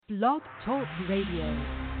Blog Talk Radio.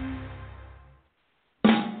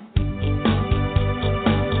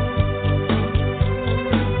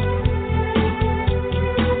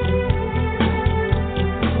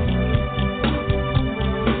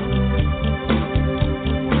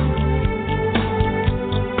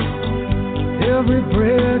 Every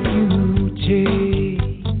breath you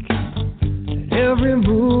take, and every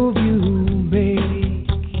move you make,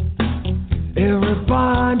 every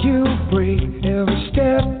bond you break, every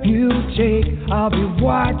step you take, I'll be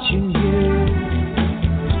watching you.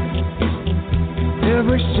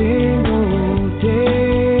 Every single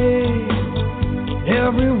day,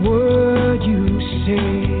 every word you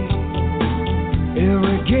say,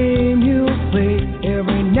 every game you play,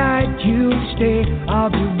 every night you stay, I'll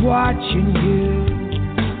be watching you.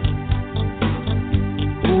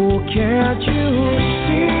 Oh, can't you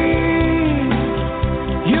see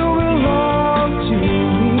you belong to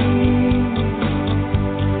me?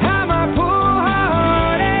 How my poor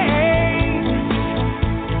heart aches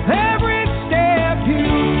every step you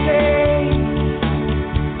take,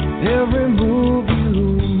 every move you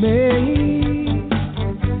make,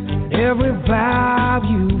 every vow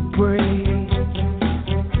you break,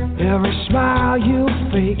 every smile you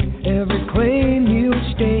fake, every claim you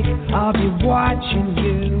stake, I'll be watching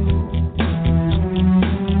you.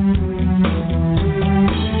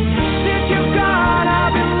 Since you're gone,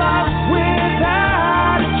 I've been lost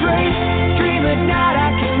without a trace. Dream at night, I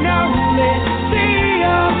can only see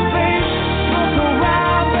your face. Look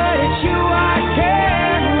around, but it's you I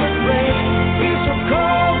can't replace. It's so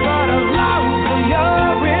cold, but I long for your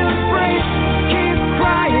embrace. Keep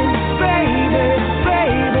crying, baby,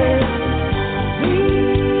 baby.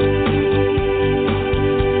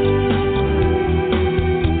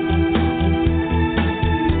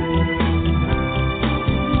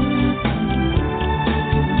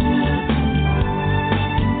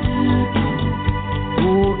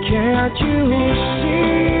 Can't you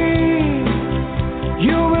see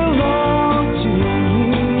you belong to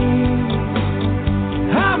me?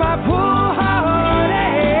 How my poor heart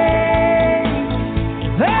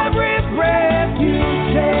aches every breath you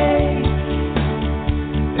take,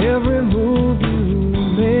 every move you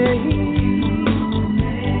make,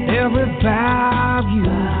 every vow you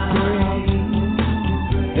break,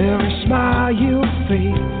 every smile you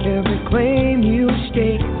fake, every claim you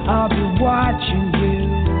stake, I'll be watching you.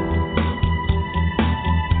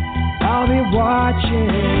 I'll be watching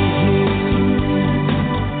you.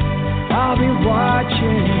 I'll be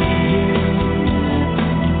watching you.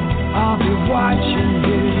 I'll be watching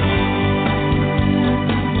you.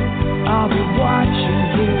 I'll be watching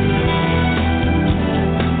you.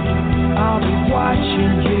 I'll be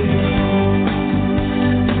watching you.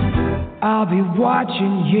 I'll be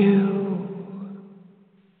watching you.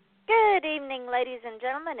 Good evening, ladies and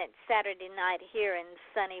gentlemen. It's Saturday night here in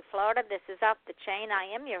sunny Florida. This is Off the Chain. I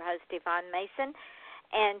am your host, Yvonne Mason,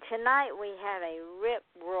 and tonight we have a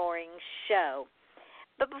rip-roaring show.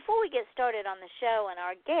 But before we get started on the show and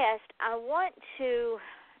our guest, I want to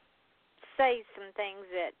say some things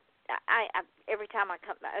that I every time I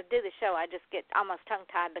do the show, I just get almost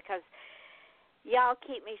tongue-tied because y'all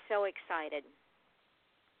keep me so excited.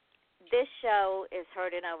 This show is heard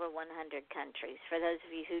in over 100 countries, for those of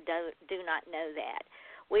you who do not know that.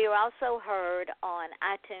 We are also heard on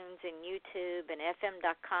iTunes and YouTube and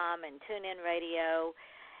FM.com and TuneIn Radio,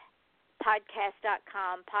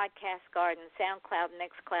 Podcast.com, Podcast Garden, SoundCloud,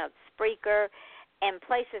 Mixcloud, Spreaker, and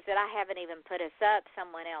places that I haven't even put us up.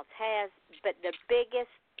 Someone else has. But the biggest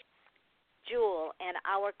jewel in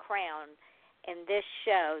our crown in this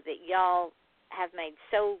show that y'all have made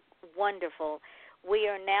so wonderful, we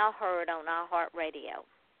are now heard on iHeartRadio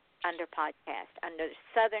under podcast, under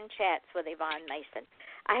Southern Chats with Yvonne Mason.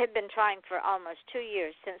 I have been trying for almost 2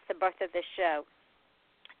 years since the birth of this show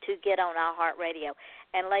to get on iHeartRadio.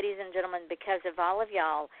 And ladies and gentlemen, because of all of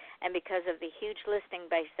y'all and because of the huge listening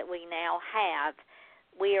base that we now have,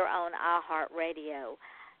 we are on iHeartRadio.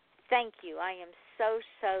 Thank you. I am so,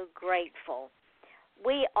 so grateful.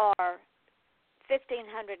 We are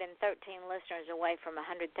 1,513 listeners away from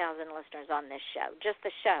 100,000 listeners on this show, just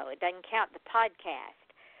the show. It doesn't count the podcast.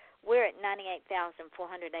 We're at 98,487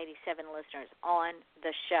 listeners on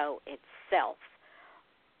the show itself.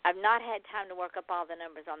 I've not had time to work up all the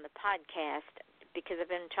numbers on the podcast because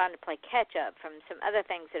I've been trying to play catch-up from some other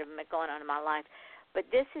things that have been going on in my life.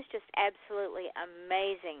 But this is just absolutely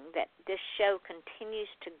amazing that this show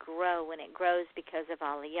continues to grow, and it grows because of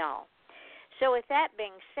all of y'all. So with that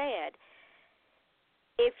being said,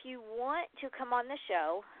 if you want to come on the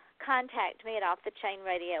show, contact me at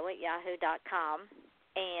offthechainradio@yahoo.com.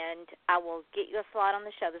 and I will get you a slot on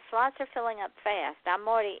the show. The slots are filling up fast. I'm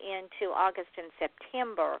already into August and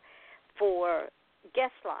September for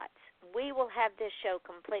guest slots. We will have this show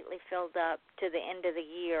completely filled up to the end of the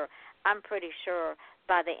year, I'm pretty sure,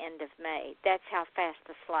 by the end of May. That's how fast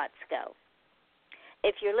the slots go.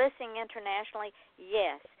 If you're listening internationally,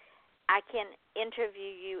 yes, I can interview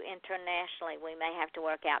you internationally. We may have to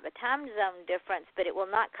work out the time zone difference, but it will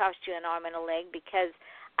not cost you an arm and a leg because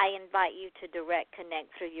I invite you to direct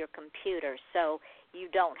connect through your computer, so you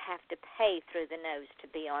don't have to pay through the nose to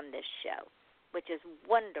be on this show, which is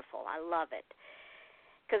wonderful. I love it.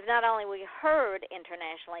 Because not only we heard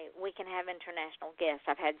internationally, we can have international guests.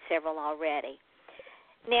 I've had several already.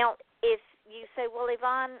 Now, if you say, well,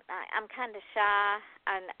 Yvonne, I'm kind of shy,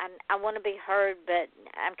 and I want to be heard, but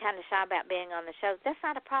I'm kind of shy about being on the show, that's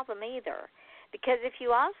not a problem either. Because if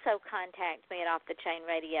you also contact me at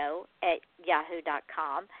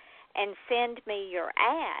offthechainradio@yahoo.com and send me your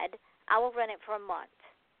ad, I will run it for a month.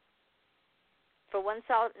 For one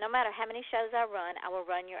solid, no matter how many shows I run, I will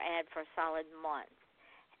run your ad for a solid month.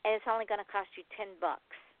 And it's only going to cost you $10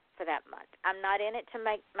 for that month. I'm not in it to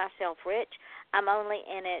make myself rich. I'm only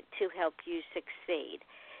in it to help you succeed.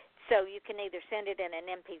 So you can either send it in an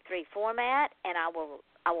MP3 format, and I will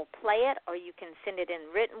play it, or you can send it in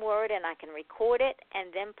written word, and I can record it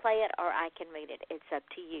and then play it, or I can read it. It's up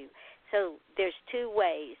to you. So there's two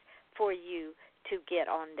ways for you to get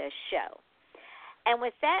on this show. And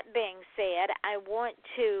with that being said, I want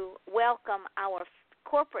to welcome our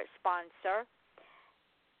corporate sponsor,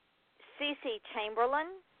 Cece Chamberlain.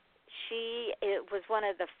 She was one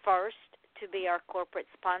of the first to be our corporate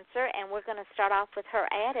sponsor, and we're going to start off with her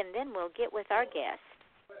ad, and then we'll get with our guest.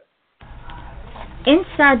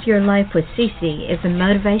 Inside Your Life with Cece is a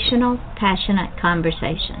motivational, passionate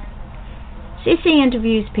conversation. Cece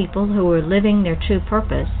interviews people who are living their true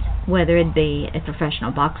purpose, whether it be a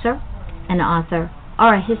professional boxer, an author,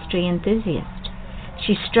 or a history enthusiast.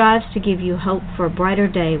 She strives to give you hope for a brighter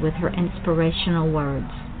day with her inspirational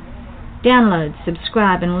words. Download,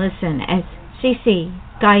 subscribe, and listen as Cece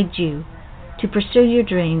guides you to pursue your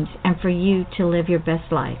dreams and for you to live your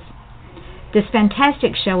best life. This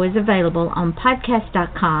fantastic show is available on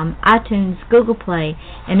podcast.com, iTunes, Google Play,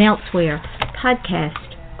 and elsewhere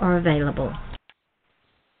podcasts are available.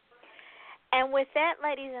 And with that,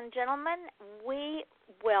 ladies and gentlemen, we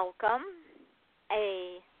welcome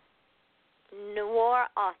a noir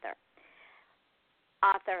author.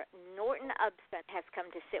 Author Norton Upson has come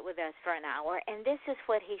to sit with us for an hour, and this is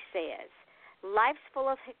what he says. Life's full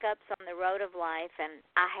of hiccups on the road of life, and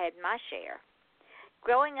I had my share.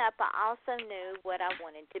 Growing up, I also knew what I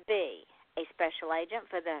wanted to be, a special agent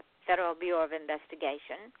for the Federal Bureau of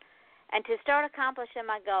Investigation. And to start accomplishing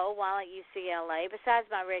my goal while at UCLA, besides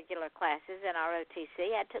my regular classes in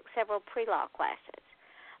ROTC, I took several prelaw classes.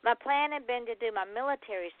 My plan had been to do my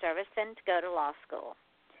military service, then to go to law school.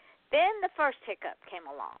 Then the first hiccup came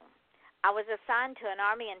along. I was assigned to an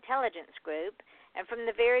Army intelligence group, and from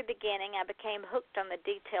the very beginning I became hooked on the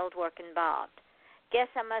detailed work involved. Guess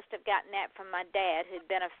I must have gotten that from my dad, who'd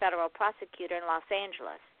been a federal prosecutor in Los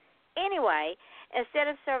Angeles. Anyway, instead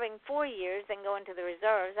of serving 4 years and going to the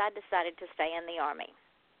reserves, I decided to stay in the Army.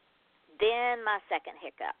 Then my second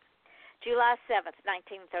hiccup. July 7th,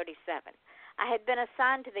 1937. I had been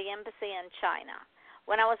assigned to the embassy in China.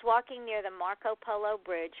 When I was walking near the Marco Polo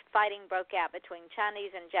Bridge, fighting broke out between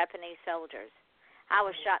Chinese and Japanese soldiers. I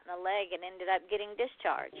was shot in the leg and ended up getting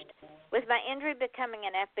discharged. With my injury, becoming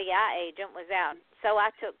an FBI agent was out, so I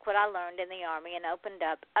took what I learned in the Army and opened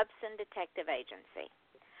up Upson Detective Agency.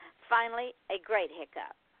 Finally, a great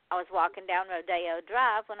hiccup. I was walking down Rodeo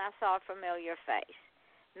Drive when I saw a familiar face.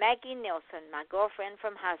 Maggie Neilson, my girlfriend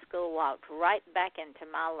from high school, walked right back into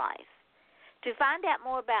my life. To find out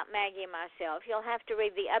more about Maggie and myself, you'll have to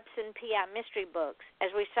read the Upson PI Mystery books,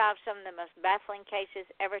 as we solve some of the most baffling cases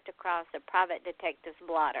ever to cross a private detective's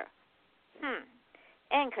blotter.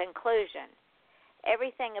 In conclusion,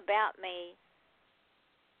 everything I've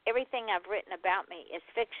written about me is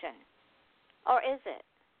fiction. Or is it?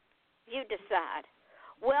 You decide.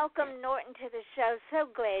 Welcome, Norton, to the show. So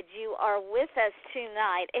glad you are with us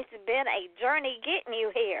tonight. It's been a journey getting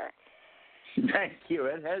you here. Thank you.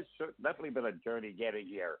 It has definitely been a journey getting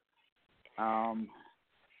here.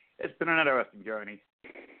 It's been an interesting journey.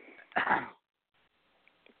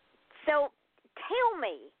 So tell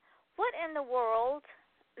me, what in the world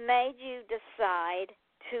made you decide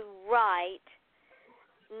to write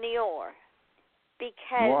noir?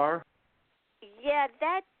 Because Noir? Yeah,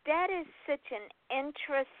 that is such an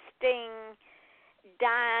interesting,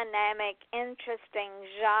 dynamic, interesting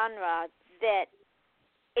genre that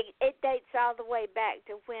it dates all the way back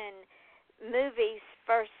to when movies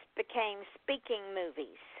first became speaking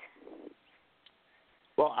movies?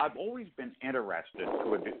 Well, I've always been interested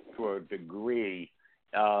to a degree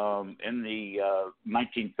in the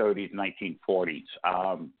 1930s, 1940s.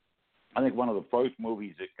 I think one of the first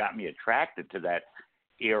movies that got me attracted to that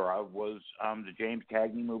era was the James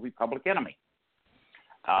Cagney movie Public Enemy.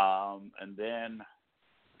 And then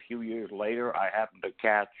a few years later, I happened to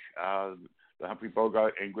catch the Humphrey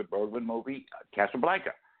Bogart Ingrid Bergman movie,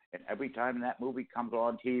 Casablanca. And every time that movie comes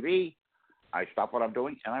on TV, I stop what I'm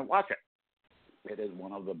doing and I watch it. It is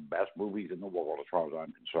one of the best movies in the world as far as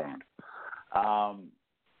I'm concerned.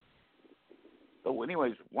 So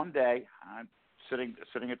anyways, one day I'm sitting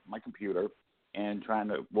at my computer and trying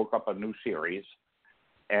to work up a new series,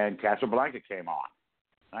 and Casablanca came on.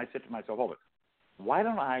 And I said to myself, hold it, why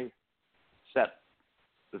don't I set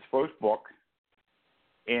this first book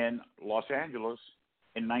in Los Angeles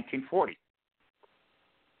in 1940?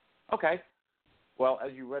 Okay. Well,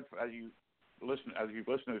 as you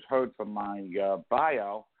listeners heard from my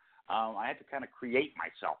bio, I had to kind of create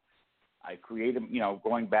myself. I created,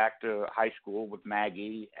 going back to high school with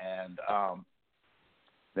Maggie, and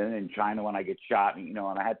then in China when I get shot, and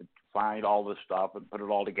I had to find all this stuff and put it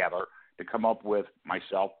all together to come up with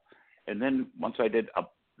myself. And then once I did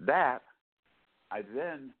that, I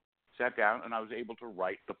then sat down and I was able to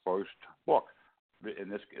write the first book. In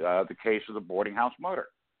this, the case of the boarding house murder.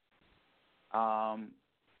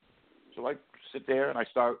 So I sit there and I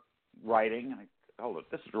start writing, and I hold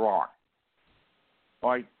it, this is wrong. So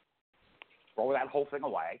I throw that whole thing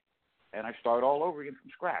away, and I start all over again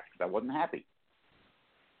from scratch because I wasn't happy.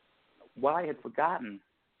 What I had forgotten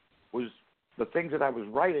was the things that I was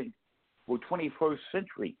writing were 21st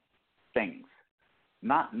century things,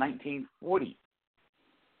 not 1940.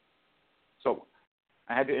 So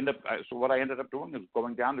I had to so what I ended up doing is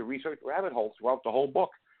going down the research rabbit hole throughout the whole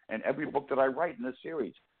book. And every book that I write in this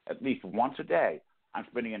series, at least once a day, I'm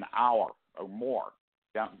spending an hour or more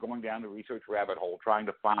going down the research rabbit hole trying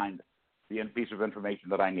to find the piece of information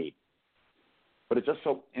that I need. But it's just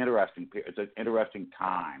so interesting. It's an interesting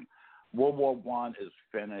time. World War I is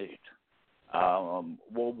finished.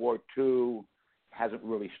 World War II hasn't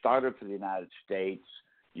really started for the United States.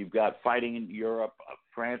 You've got fighting in Europe.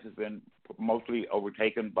 France has been mostly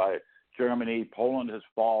overtaken by Germany. Poland has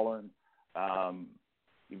fallen.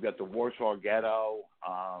 You've got the Warsaw Ghetto.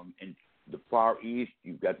 In the Far East,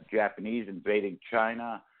 you've got the Japanese invading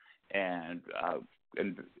China and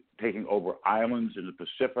taking over islands in the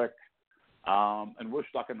Pacific. And we're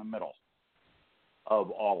stuck in the middle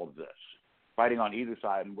of all of this, fighting on either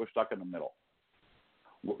side, and we're stuck in the middle,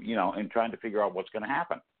 and trying to figure out what's going to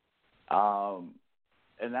happen.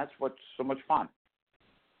 And that's what's so much fun.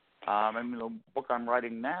 The book I'm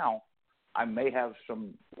writing now, I may have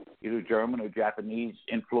some either German or Japanese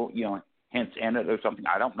influence, hints in it or something.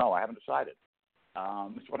 I don't know. I haven't decided.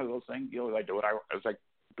 It's one of those things. I do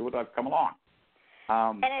it. I come along.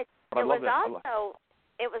 And it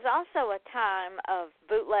was also a time of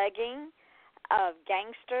bootlegging, of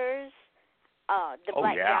gangsters. The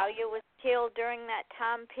Black Dahlia was killed during that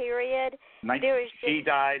time period. She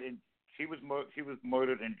died, and she was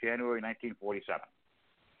murdered in January 1947.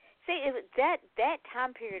 See, that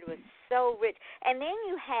time period was so rich. And then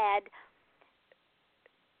you had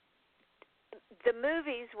the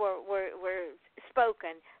movies were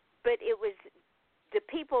spoken, but it was the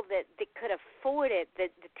people that could afford it. The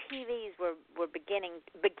TVs were beginning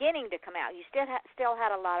to come out. You still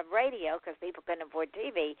had a lot of radio because people couldn't afford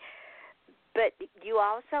TV, but you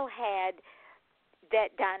also had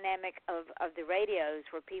that dynamic of the radios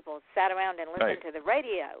where people sat around and listened to the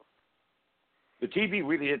radio. The TV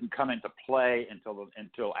really didn't come into play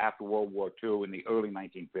until after World War II in the early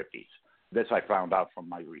 1950s. This I found out from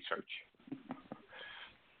my research.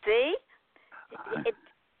 See?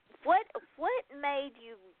 What made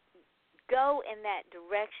you go in that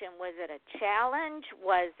direction? Was it a challenge?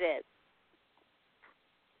 Was it?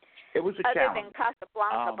 It was a challenge. Other than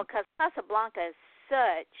Casablanca, because Casablanca is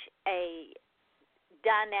such a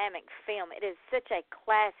dynamic film. It is such a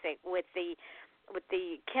classic with the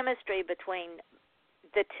chemistry between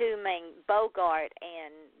the two main, Bogart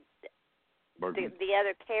and the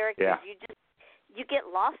other characters. Yeah. You get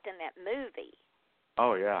lost in that movie.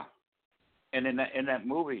 Oh yeah, and in that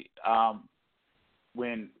movie,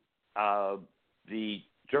 when the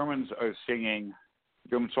German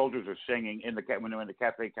soldiers are singing when they're in the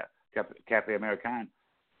Cafe American,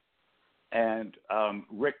 and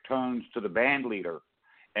Rick turns to the band leader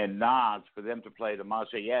and nods for them to play the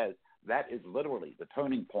Marseillaise. That is literally the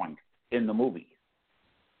turning point in the movie.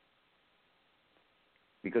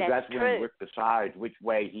 Because that's when Rick decides which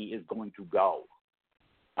way he is going to go.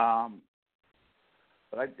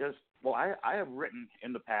 But I have written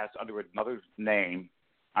in the past under another name.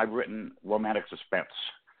 I've written romantic suspense,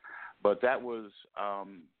 but that was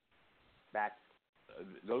back.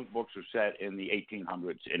 Those books are set in the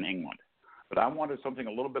 1800s in England. But I wanted something a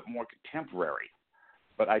little bit more contemporary.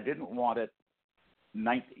 But I didn't want it, in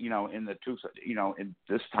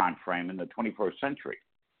this time frame in the 21st century,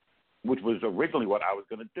 which was originally what I was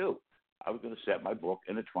going to do. I was going to set my book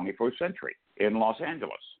in the 21st century in Los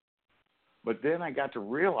Angeles. But then I got to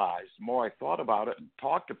realize, the more I thought about it and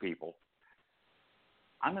talked to people,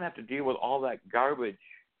 I'm going to have to deal with all that garbage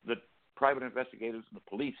that private investigators and the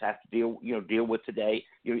police have to deal with today.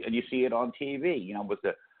 And you see it on TV, with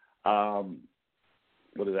the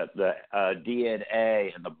the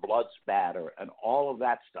DNA and the blood spatter and all of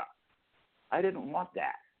that stuff. I didn't want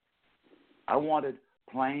that. I wanted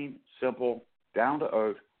plain, simple,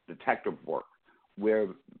 down-to-earth detective work where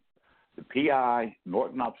the PI,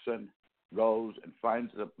 Norton Upson, goes and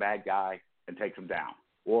finds the bad guy and takes him down,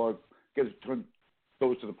 or goes to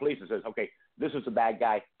the police and says, "Okay, this is the bad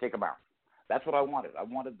guy, take him out." That's what I wanted. I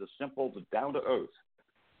wanted the simple, the down-to-earth,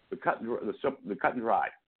 the cut and dry.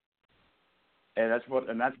 And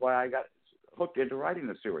that's why I got hooked into writing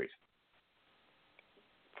the series.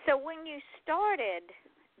 So when you started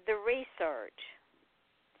the research,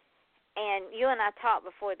 and you and I talked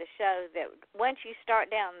before the show that once you start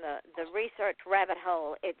down the research rabbit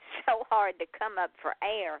hole, it's so hard to come up for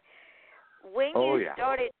air. When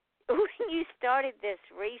you started this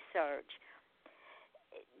research,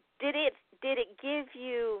 did it give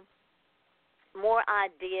you more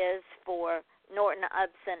ideas for Norton,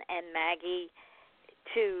 Upson, and Maggie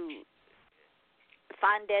to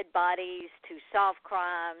find dead bodies, to solve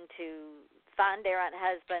crime, to find errant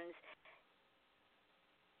husbands?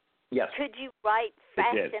 Yes. Could you write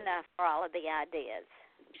fast enough for all of the ideas?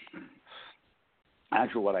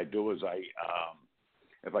 Actually, what I do is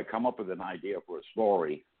if I come up with an idea for a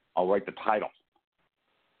story, I'll write the title.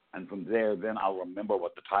 And from there, then I'll remember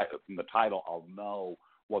what from the title, I'll know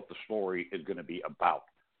what the story is going to be about,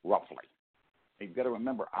 roughly. And you've got to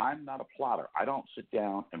remember, I'm not a plotter. I don't sit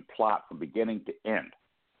down and plot from beginning to end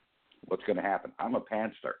what's going to happen. I'm a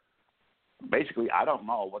pantser. Basically, I don't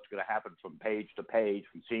know what's going to happen from page to page,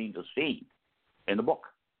 from scene to scene in the book.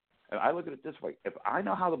 And I look at it this way. If I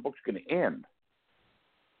know how the book's going to end,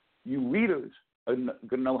 you readers are going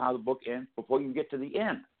to know how the book ends before you get to the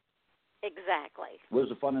end. Exactly. Where's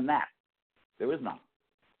the fun in that? There is none.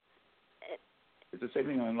 It's the same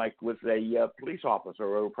thing like with a police officer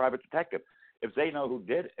or a private detective. If they know who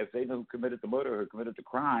did it, if they know who committed the murder or who committed the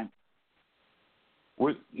crime,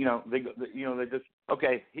 they just,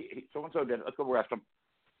 okay, so and so did it. Let's go arrest him.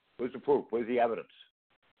 Where's the proof? Where's the evidence?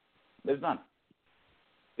 There's none.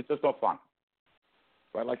 It's just no fun.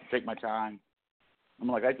 So I like to take my time. The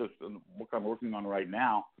book I'm working on right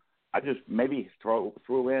now, I just maybe threw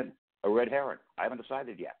in a red herring. I haven't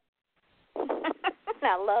decided yet.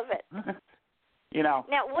 I love it. Now,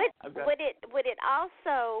 would it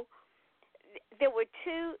also? There were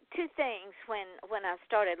two things when I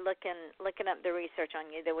started looking up the research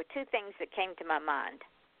on you. There were two things that came to my mind.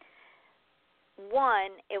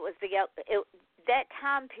 One, it was that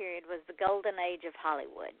time period was the golden age of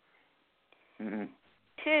Hollywood. Mm-hmm.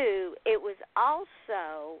 Two, it was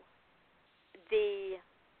also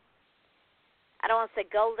I don't want to say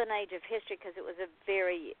golden age of history because it was a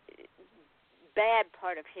very bad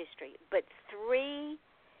part of history, but 3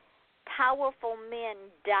 powerful men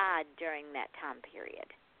died during that time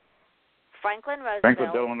period. Franklin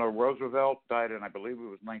Delano Roosevelt died in, I believe it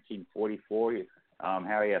was 1944.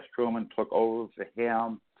 Harry S. Truman took over for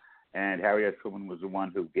him, and Harry S. Truman was the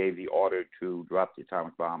one who gave the order to drop the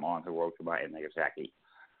atomic bomb on Hiroshima and Nagasaki.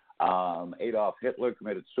 Adolf Hitler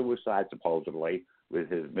committed suicide, supposedly, with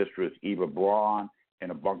his mistress Eva Braun in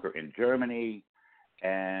a bunker in Germany.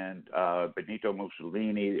 And Benito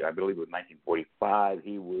Mussolini, I believe it was 1945,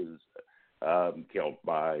 he was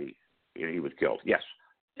killed. Yes,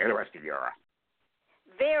 interesting era.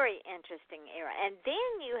 Very interesting era. And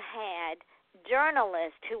then you had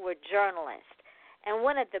journalists who were journalists. And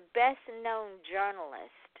one of the best-known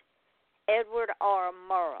journalists, Edward R.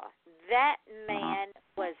 Murrah. That man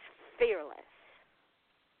was fearless.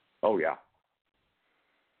 Oh, yeah.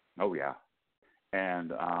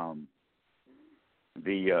 And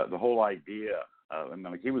the whole idea,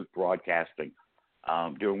 he was broadcasting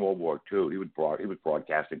during World War II. He was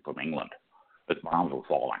broadcasting from England as bombs were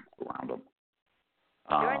falling around him.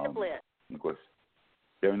 During the Blitz. Of course,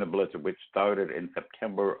 during the Blitz, which started in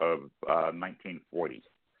September of 1940.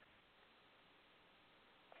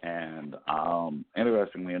 And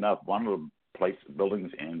interestingly enough, one of the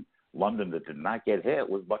buildings in London that did not get hit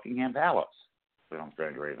was Buckingham Palace. for some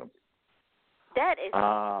strange reason. That is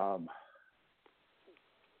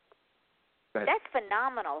But that's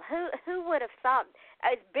phenomenal. Who would have thought,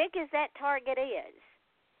 as big as that target is,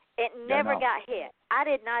 it never got hit? I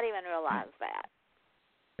did not even realize that.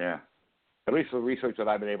 Yeah. At least the research that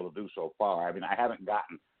I've been able to do so far. I mean, I haven't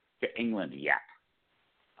gotten to England yet.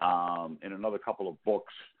 In another couple of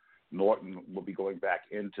books, Norton will be going back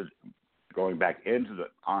into the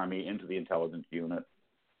Army, into the intelligence unit.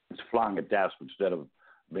 He's flying a desk instead of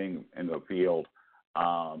being in the field,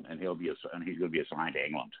 and he's going to be assigned to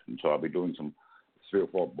England. And so I'll be doing some 3 or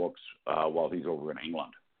 4 books while he's over in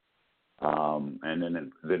England, and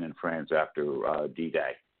then in France after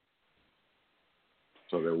D-Day.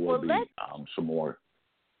 So there will be some more.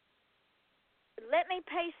 Let me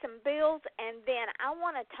pay some bills, and then I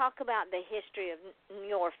want to talk about the history of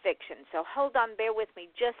your fiction. So hold on, bear with me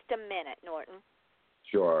just a minute, Norton.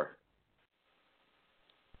 Sure.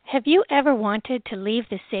 Have you ever wanted to leave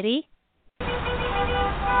the city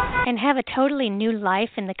and have a totally new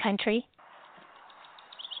life in the country?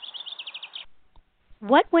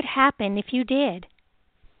 What would happen if you did?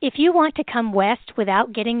 If you want to come west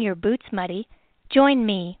without getting your boots muddy, join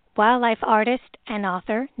me, wildlife artist and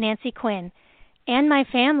author Nancy Quinn, and my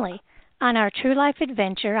family on our true life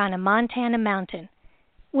adventure on a Montana mountain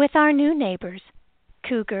with our new neighbors,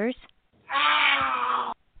 cougars,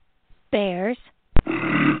 bears,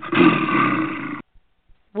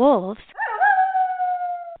 wolves,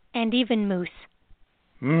 and even moose.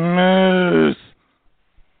 Moose.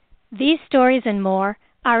 These stories and more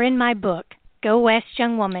are in my book, Go West,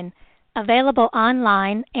 Young Woman, available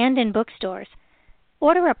online and in bookstores.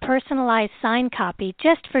 Order a personalized signed copy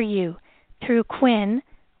just for you through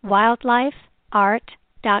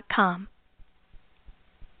QuinnWildlifeArt.com.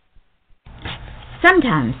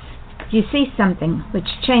 Sometimes you see something which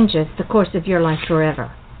changes the course of your life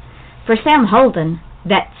forever. For Sam Holden,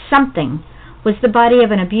 that something was the body of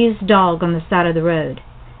an abused dog on the side of the road,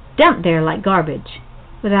 dumped there like garbage,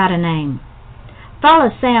 without a name. Follow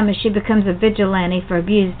Sam as she becomes a vigilante for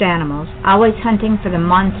abused animals, always hunting for the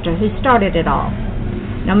monster who started it all.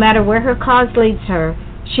 No matter where her cause leads her,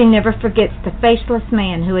 she never forgets the faceless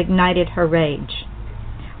man who ignited her rage.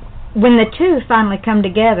 When the two finally come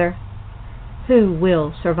together, who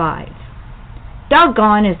will survive?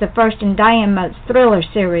 Doggone is the first in Diane Moat's thriller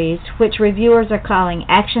series, which reviewers are calling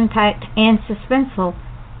action-packed and suspenseful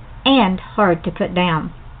and hard to put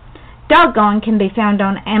down. Doggone can be found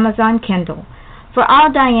on Amazon Kindle. For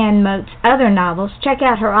all Diane Moat's other novels, check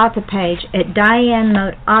out her author page at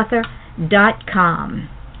DianeMoatAuthor.com.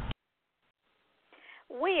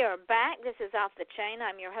 We are back. This is Off the Chain.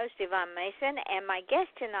 I'm your host, Yvonne Mason, and my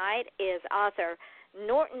guest tonight is author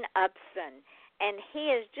Norton Upson, and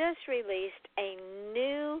he has just released a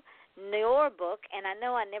new book, and I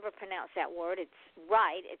know I never pronounce that word. It's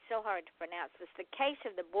right. It's so hard to pronounce. It's The Case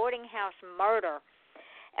of the Boarding House Murder.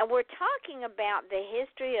 And we're talking about the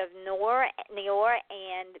history of New York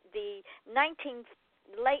and the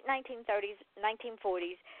late 1930s,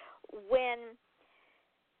 1940s, when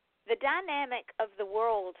the dynamic of the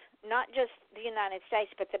world, not just the United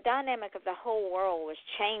States, but the dynamic of the whole world was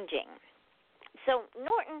changing. So,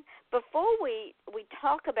 Norton, before we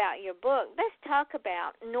talk about your book, let's talk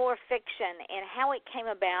about Noir fiction and how it came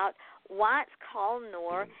about, why it's called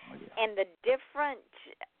Noir, and the different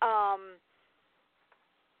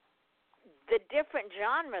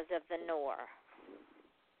genres of the Noir.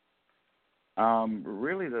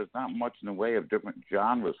 Really, there's not much in the way of different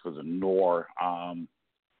genres for the Noir. Hang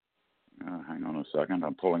on a second.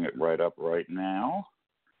 I'm pulling it right up right now.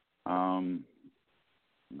 If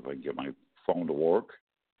I can get my phone to work.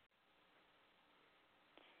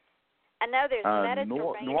 I know there's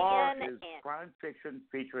Mediterranean. Noir is crime fiction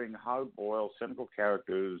featuring hard-boiled, cynical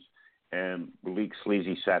characters and bleak,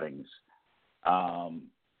 sleazy settings.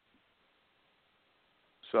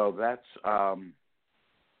 So that's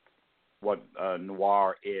what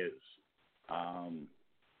noir is.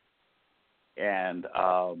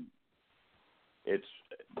 It's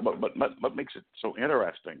what makes it so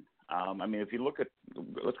interesting. I mean, if you look at,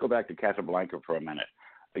 let's go back to Casablanca for a minute.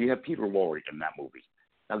 You have Peter Lorre in that movie.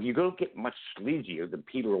 Now, you don't get much sleazier than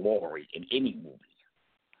Peter Lorre in any movie.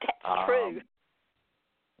 That's true.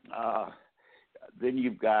 Then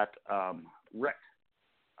you've got Rick.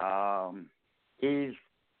 He's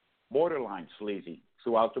borderline sleazy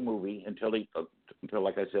throughout the movie until,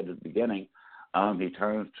 like I said at the beginning, he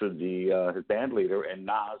turns to his band leader and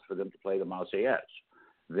nods for them to play the Marseillaise.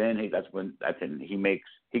 Then he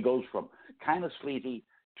goes from kind of sleazy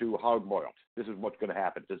to hard-boiled. This is what's going to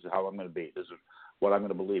happen. This is how I'm going to be. This is what I'm going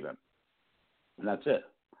to believe in. And that's it.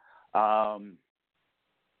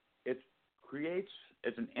 It's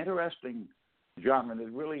it's an interesting genre.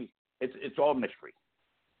 And it's all mystery,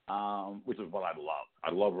 which is what I love.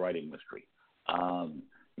 I love writing mystery.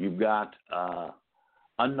 You've got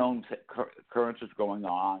unknown occurrences going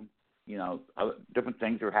on. Different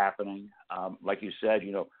things are happening. Like you said,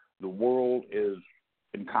 the world is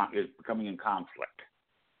becoming in conflict.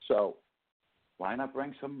 So why not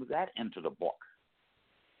bring some of that into the book?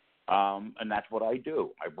 And that's what I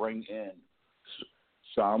do. I bring in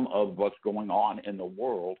some of what's going on in the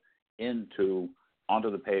world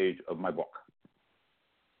onto the page of my book.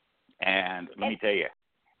 And let me tell you,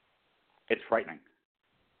 it's frightening.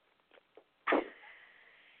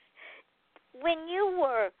 When you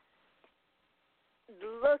were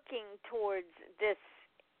looking towards this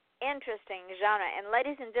interesting genre, and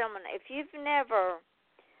ladies and gentlemen, if you've never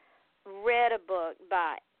read a book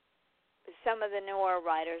by some of the newer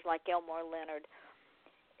writers like Elmore Leonard,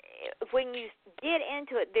 when you get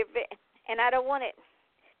into it, and I don't want it,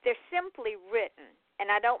 they're simply written,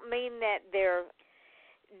 and I don't mean that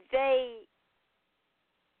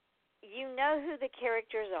you know who the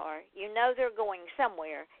characters are, you know they're going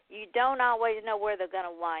somewhere, you don't always know where they're going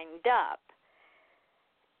to wind up,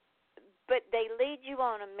 but they lead you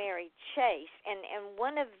on a merry chase, and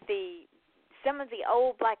some of the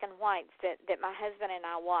old black and whites that my husband and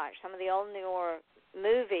I watched, some of the old newer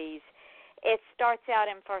movies, it starts out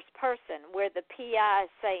in first person where the PI is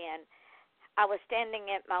saying, I was standing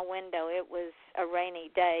at my window, it was a rainy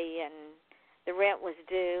day, and the rent was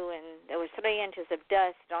due, and there was 3 inches of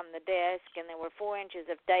dust on the desk, and there were 4 inches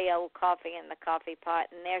of day-old coffee in the coffee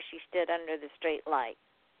pot, and there she stood under the street light.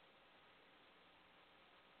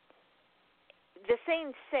 The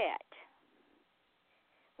scene's set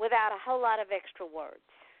without a whole lot of extra words.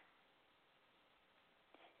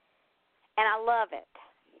 And I love it.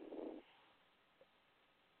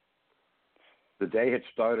 The day had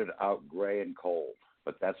started out gray and cold,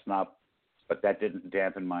 but that didn't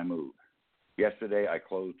dampen my mood. Yesterday, I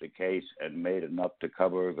closed a case and made enough to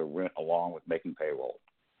cover the rent along with making payroll.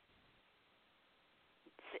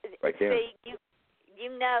 Right there. See, you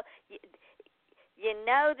know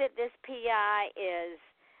that this PI is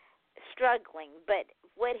struggling, but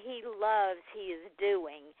what he loves, he is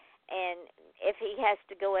doing. And if he has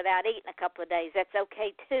to go without eating a couple of days, that's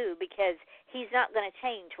okay, too, because he's not going to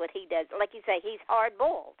change what he does. Like you say, he's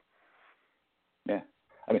hard-boiled. Yeah.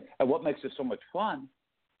 And what makes it so much fun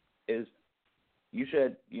is you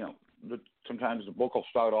said, sometimes the book will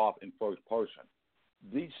start off in first person.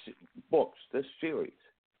 These books, this series,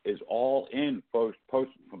 is all in first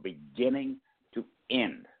person from beginning to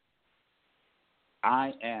end.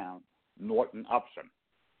 I am Norton Upson,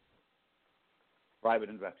 private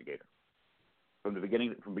investigator, from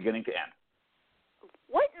beginning to end.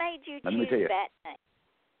 What made you choose that name?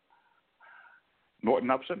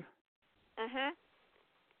 Norton Upson? Mm-hmm.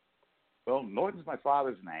 Well, Norton's my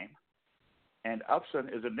father's name, and Upson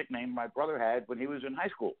is a nickname my brother had when he was in high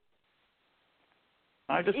school.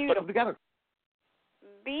 I just put them together.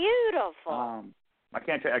 Beautiful. I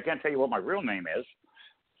can't tell you what my real name is,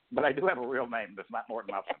 but I do have a real name that's not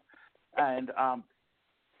Norton Upson. And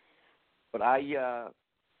but I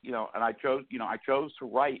chose to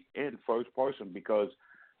write in first person because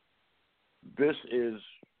this is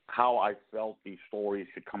how I felt these stories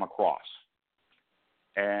should come across.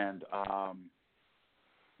 And from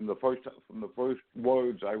the first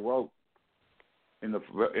words I wrote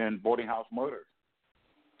in Boarding House Murders,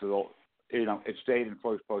 so it stayed in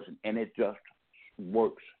first person, and it just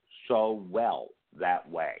works so well that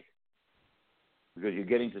way because you're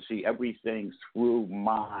getting to see everything through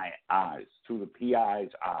my eyes, through the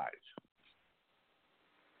PI's eyes.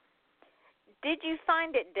 Did you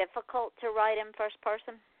find it difficult to write in first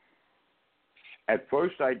person? At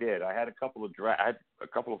first, I did. I had a couple of drafts that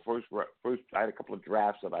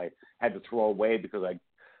I had to throw away because I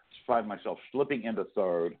find myself slipping into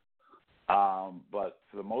third. But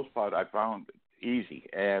for the most part, I found it easy,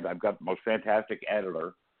 and I've got the most fantastic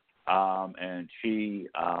editor, and she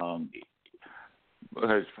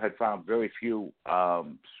had found very few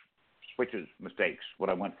mistakes when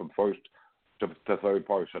I went from first to third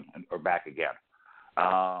person or back again.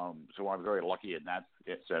 So I'm very lucky in that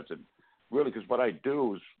sense. And really, because what I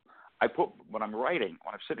do is when I'm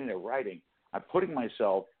sitting there writing, I'm putting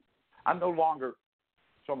myself, I'm no longer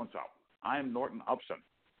so-and-so. I am Norton Upson.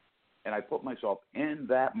 And I put myself in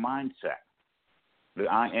that mindset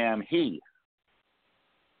that I am he.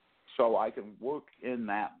 So I can work in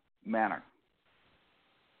that manner.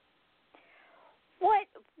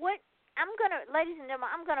 Ladies and gentlemen,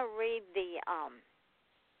 I'm gonna read the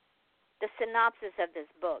synopsis of this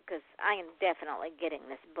book because I am definitely getting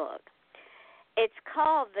this book. It's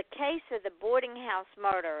called The Case of the Boarding House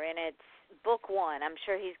Murder, and it's book 1. I'm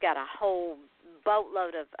sure he's got a whole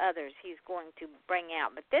boatload of others he's going to bring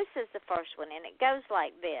out, but this is the first one, and it goes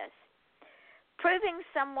like this. Proving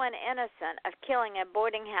someone innocent of killing a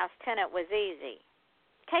boarding house tenant was easy.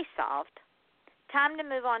 Case solved. Time to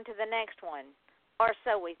move on to the next one, or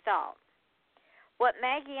so we thought. What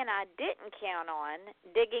Maggie and I didn't count on,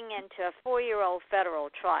 digging into a 4-year-old federal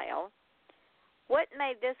trial. What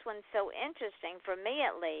made this one so interesting, for me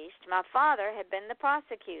at least, my father had been the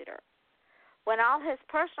prosecutor. When all his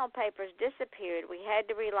personal papers disappeared, we had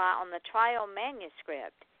to rely on the trial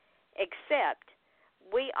manuscript, except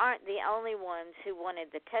we aren't the only ones who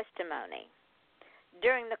wanted the testimony.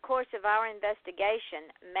 During the course of our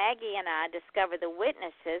investigation, Maggie and I discovered the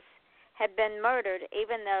witnesses had been murdered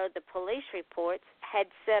even though the police reports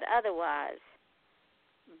had said otherwise.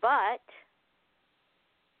 But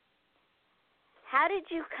how did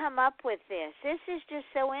you come up with this? This is just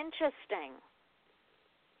so interesting.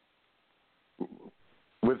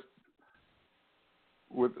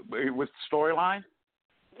 With storyline?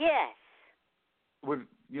 Yes. With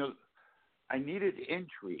I needed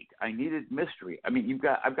intrigue. I needed mystery. I mean,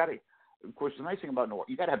 I've got to. Of course, the nice thing about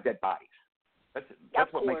Norton, you got to have dead bodies.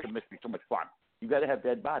 That's what makes the mystery so much fun. You got to have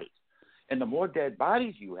dead bodies, and the more dead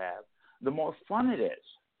bodies you have, the more fun it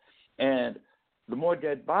is. And the more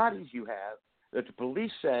dead bodies you have that the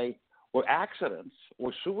police say were accidents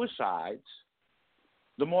or suicides,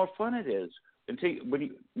 the more fun it is. Until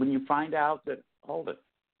when you find out that, hold it,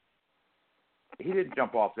 he didn't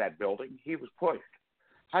jump off that building, he was pushed.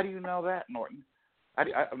 How do you know that, Norton? How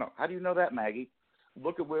do you know that, Maggie?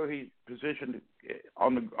 Look at where he's positioned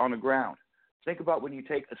on the ground. Think about when you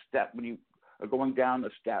take a step, when you are going down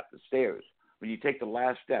the stairs. When you take the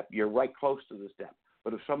last step, you're right close to the step.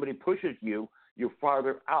 But if somebody pushes you, you're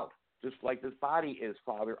farther out, just like this body is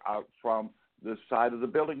farther out from the side of the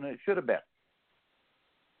building than it should have been.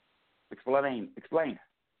 Explain.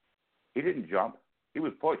 He didn't jump. He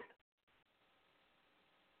was pushed.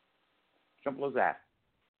 Simple as that.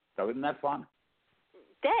 So isn't that fun?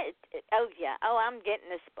 I'm getting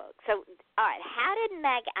this book. So, all right, how did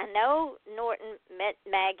Maggie, I know Norton met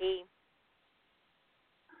Maggie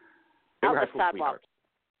on the sidewalk.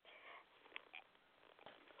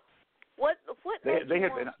 What they had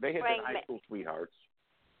been high school sweethearts.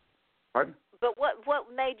 Pardon? But what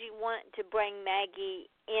made you want to bring Maggie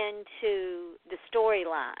into the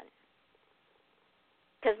storyline?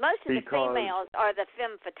 Because most of the females are the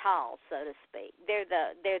femme fatale, so to speak. They're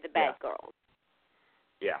the bad girls.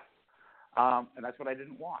 Yeah, and that's what I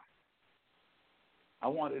didn't want. I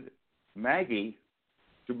wanted Maggie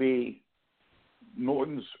to be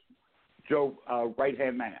Norton's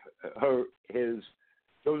right-hand man, his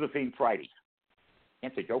Josephine Friday. I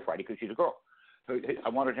can't say Joe Friday because she's a girl. I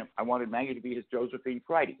wanted Maggie to be his Josephine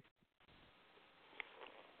Friday,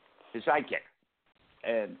 his sidekick,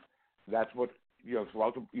 and that's what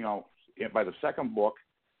by the second book,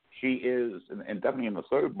 she is, and definitely in the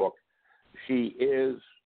third book, she is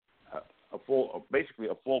basically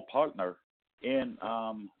a full partner in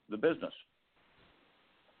the business.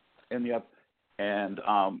 In the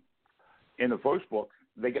first book,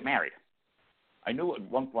 they get married. I knew at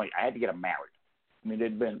one point I had to get them married. I mean,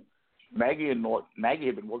 they'd been Maggie and Norton. Maggie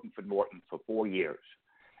had been working for Norton for 4 years,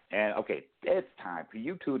 and okay, it's time for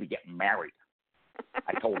you two to get married.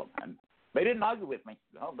 I told them, and they didn't argue with me.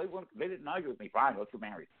 No, they didn't argue with me. Fine, let's get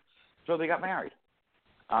married. So they got married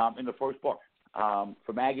in the first book.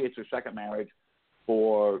 For Maggie, it's her second marriage.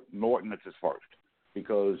 For Norton, it's his first,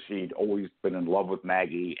 because she'd always been in love with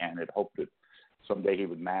Maggie and had hoped that someday he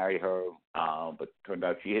would marry her. But turned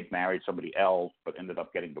out she had married somebody else, but ended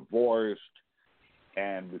up getting divorced.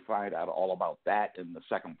 And we find out all about that in the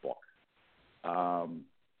second book,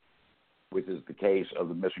 which is the case of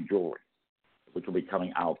the missing jewelry, which will be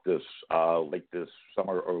coming out this late this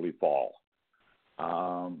summer, early fall.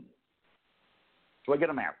 So I get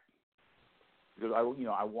them married because I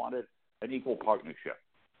wanted an equal partnership,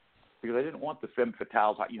 because I didn't want the femme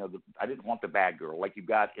fatale. I didn't want the bad girl like you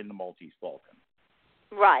got in the Maltese Falcon.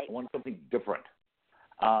 Right. I wanted something different.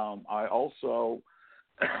 I also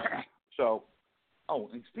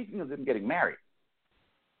and speaking of them getting married,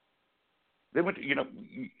 they went to,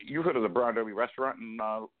 you heard of the Brown Derby restaurant in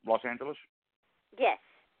Los Angeles? Yes.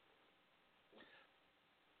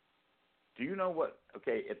 Do you know what?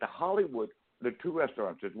 Okay, at the Hollywood, there are two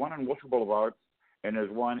restaurants. There's one on Wilshire Boulevard, and there's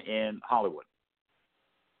one in Hollywood.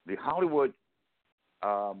 The Hollywood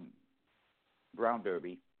Brown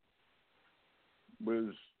Derby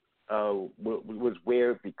was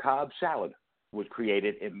where the Cobb salad was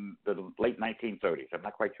created in the late 1930s. I'm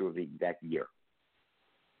not quite sure of the exact year.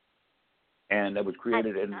 and it was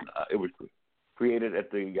created created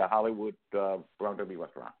at the Hollywood Brown Derby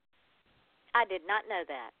restaurant. I did not know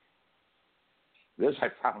that. This I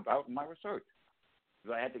found out in my research.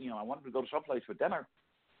 Because I had to, I wanted to go to someplace for dinner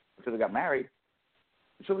until they got married.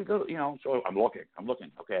 So we go, so I'm looking.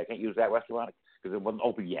 Okay, I can't use that restaurant because it wasn't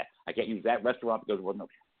open yet. I can't use that restaurant because it wasn't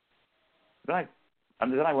open. Then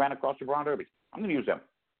I ran across the Brown Derby. I'm going to use them.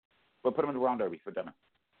 We'll put them in the Brown Derby for dinner.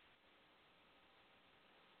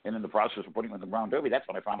 And in the process of putting them in the Brown Derby, that's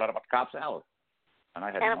when I found out about the Cobb salad. And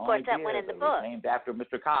I had and of no course idea that went in the it book. was named after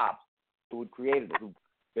Mr. Cobb, who had created it, who'd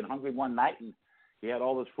been hungry one night and he had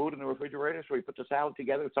all this food in the refrigerator, so he put the salad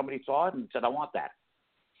together. Somebody saw it and said, "I want that."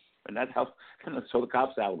 And that's how. So the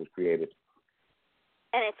Cobb salad was created.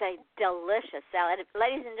 And it's a delicious salad.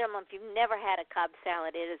 Ladies and gentlemen, if you've never had a Cobb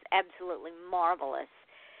salad, it is absolutely marvelous.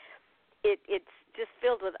 It's just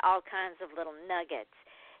filled with all kinds of little nuggets.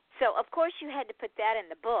 So, of course, you had to put that in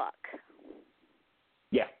the book.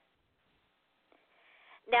 Yeah.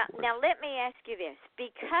 Now let me ask you this.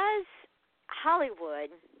 Because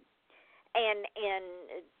Hollywood and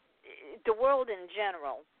the world in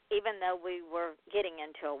general, even though we were getting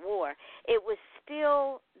into a war, it was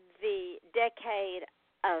still the decade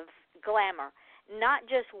of glamour, not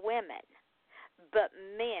just women, but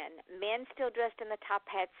men. Men still dressed in the top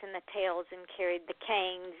hats and the tails and carried the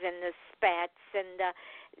canes and the spats and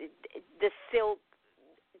the silk,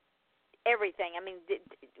 everything. I mean,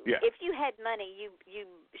 if you had money, you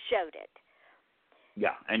showed it.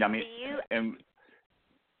 Yeah, and I mean, and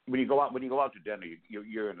when you go out to dinner,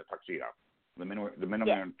 you're in a tuxedo. The men are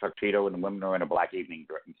in a tuxedo, and the women are in a black evening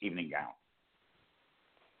gown.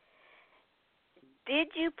 Did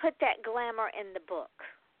you put that glamour in the book?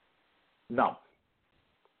 No.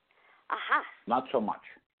 Aha. Not so much.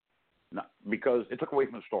 No, because it took away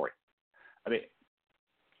from the story. I mean,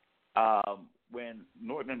 when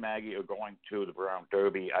Norton and Maggie are going to the Brown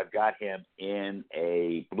Derby, I've got him in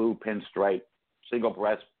a blue pinstripe,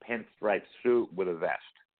 single-breast pinstripe suit with a vest,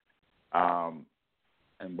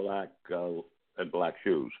 and black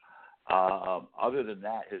shoes. Other than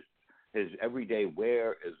that, his everyday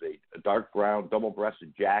wear is a dark brown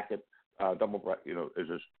double-breasted jacket. Is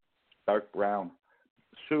this dark brown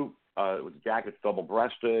suit with the jacket's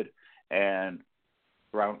double-breasted and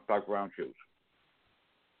dark brown shoes.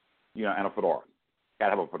 And a fedora. Got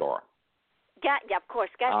to have a fedora. Yeah, of course.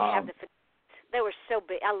 Got to have the fedoras. They were so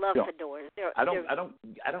big. I love fedoras.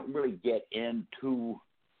 I don't really get into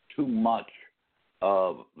too much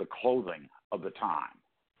of the clothing of the time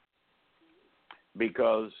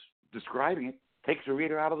because describing it takes the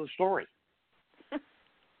reader out of the story,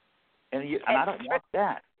 and I don't want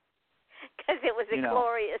that. Because it was a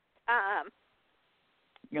glorious time.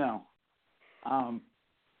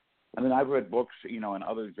 I mean, I've read books, in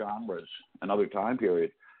other genres and other time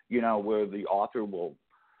periods, where the author will,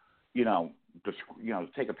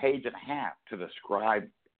 take a page and a half to describe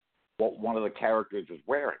what one of the characters is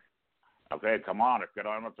wearing. Okay, come on, let's get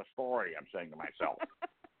on with the story, I'm saying to myself.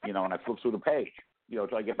 And I flip through the page,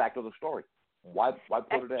 until I get back to the story. Why put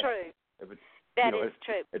That's it in? True. If it, that is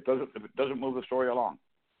true. If it doesn't move the story along.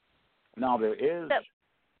 Now, there is,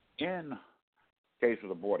 in case of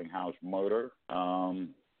the boarding house murder,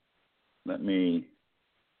 let me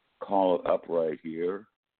call it up right here.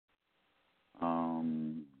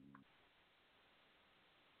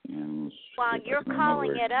 While you're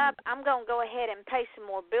calling it up, I'm going to go ahead and pay some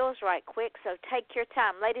more bills right quick, so take your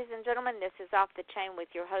time. Ladies and gentlemen, this is Off the Chain with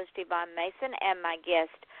your host, Yvonne Mason, and my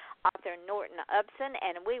guest, author Norton Upson,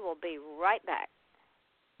 and we will be right back.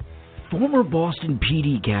 Former Boston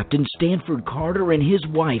PD Captain Stanford Carter and his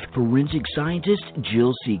wife, forensic scientist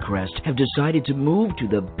Jill Seacrest, have decided to move to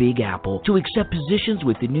the Big Apple to accept positions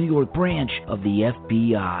with the New York branch of the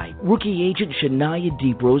FBI. Rookie agent Shania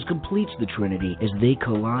Deeprose completes the trinity as they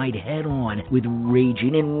collide head-on with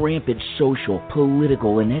raging and rampant social,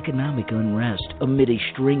 political, and economic unrest amid a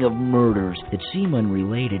string of murders that seem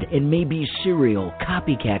unrelated and may be serial,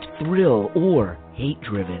 copycat, thrill, or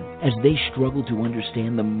hate-driven. As they struggle to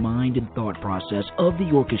understand the mind and thought process of the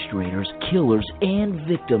orchestrators, killers, and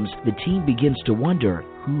victims, the team begins to wonder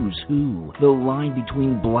who's who. The line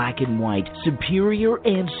between black and white, superior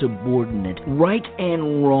and subordinate, right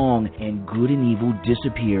and wrong, and good and evil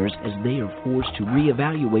disappears as they are forced to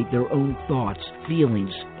reevaluate their own thoughts,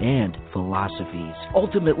 feelings, and philosophies.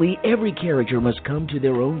 Ultimately, every character must come to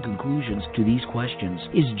their own conclusions to these questions.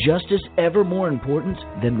 Is justice ever more important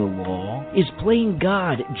than the law? Is playing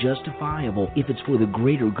God justifiable if it's for the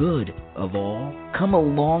greater good of all? Come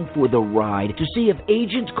along for the ride to see if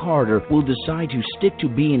Agent Carter will decide to stick to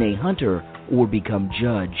being a hunter or become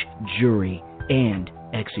judge, jury, and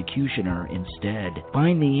executioner instead?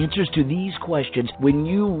 Find the answers to these questions when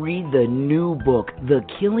you read the new book, The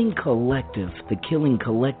Killing Collective. The Killing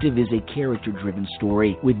Collective is a character-driven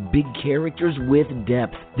story with big characters with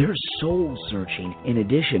depth. They're soul-searching in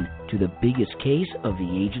addition to the biggest case of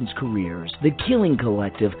the agents' careers. The Killing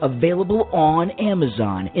Collective, available on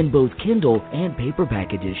Amazon in both Kindle and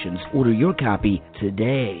paperback editions. Order your copy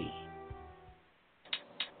today.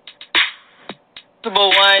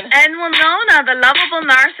 One. And Winona, the lovable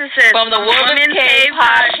narcissist From the Woman's Cave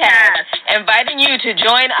podcast, inviting you to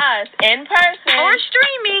join us in person or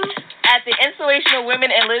streaming at the Inspirational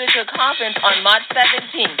Women in Literature Conference on March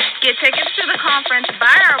 17th. Get tickets to the conference,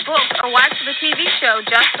 buy our books, or watch the TV show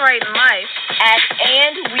Just Right in Life at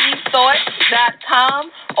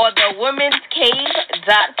andwethought.com or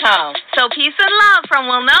thewomenscave.com. So peace and love from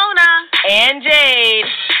Winona and Jade.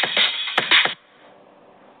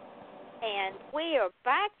 And we are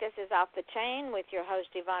back. This is Off the Chain with your host,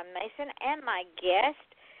 Yvonne Mason, and my guest,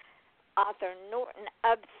 author Norton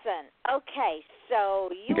Upson. Okay,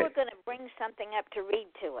 so you were going to bring something up to read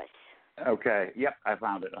to us. Okay, yep, I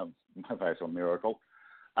found it. That's a miracle.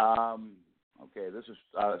 Okay, this is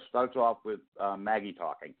starts off with Maggie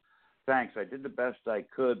talking. Thanks, I did the best I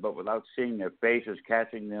could, but without seeing their faces,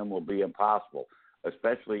 catching them will be impossible,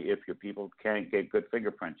 especially if your people can't get good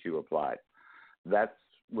fingerprints you applied. That's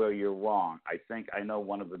where you're wrong. I think I know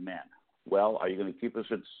one of the men. Well, are you going to keep us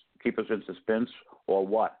in suspense or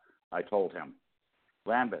what? I told him.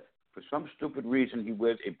 Lambeth, for some stupid reason, he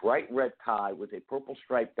wears a bright red tie with a purple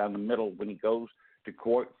stripe down the middle when he goes to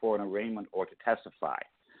court for an arraignment or to testify.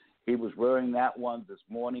 He was wearing that one this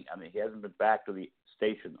morning, and he hasn't been back to the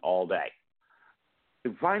station all day.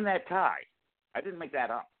 To find that tie, I didn't make that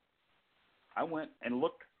up. I went and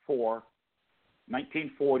looked for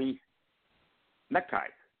 1940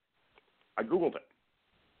 neckties. I Googled it,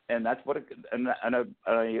 and that's what a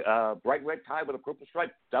bright red tie with a purple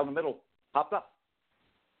stripe down the middle popped up.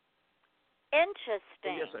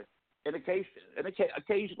 Interesting. And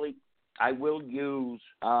occasionally, I will use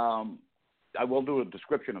I will do a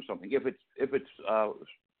description of something if it's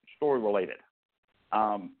story related,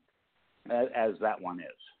 as that one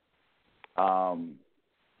is.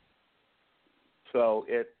 So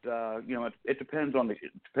it depends on the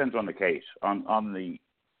case, on the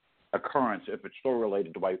occurrence. If it's story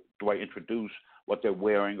related, do I introduce what they're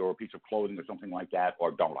wearing or a piece of clothing or something like that,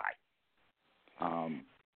 or don't I?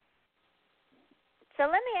 So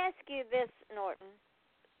let me ask you this, Norton.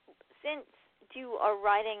 Since you are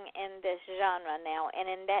writing in this genre now and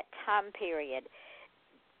in that time period,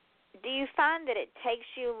 do you find that it takes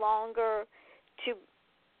you longer to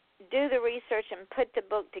do the research and put the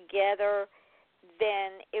book together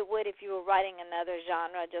than it would if you were writing another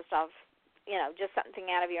genre just off, just something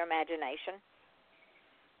out of your imagination?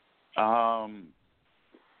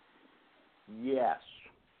 Yes,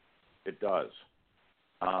 it does.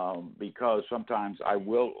 Because sometimes I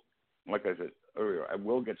will, like I said earlier, I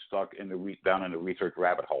will get stuck down in the research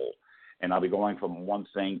rabbit hole, and I'll be going from one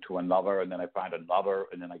thing to another, and then I find another,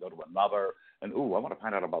 and then I go to another, and I want to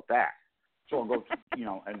find out about that. So I'll go,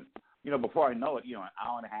 before I know it, an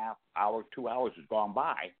hour and a half, 2 hours has gone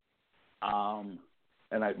by,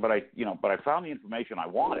 but I found the information I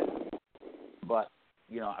wanted, but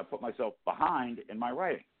I put myself behind in my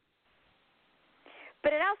writing.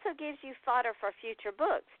 But it also gives you fodder for future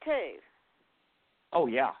books too. Oh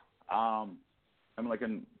yeah. Like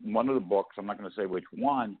in one of the books, I'm not going to say which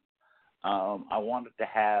one. I wanted to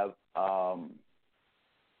have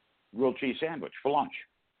grilled cheese sandwich for lunch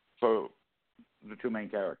for the two main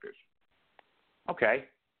characters. Okay.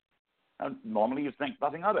 Normally you think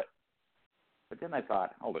nothing of it. But then I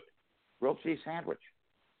thought, hold it, grilled cheese sandwich.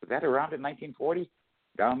 Was that around in 1940?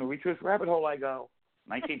 Down the research rabbit hole I go.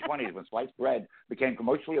 1920s, when sliced bread became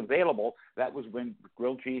commercially available, that was when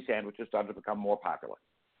grilled cheese sandwiches started to become more popular.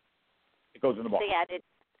 It goes in the book. See, I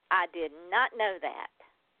did not know that.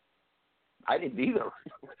 I didn't either.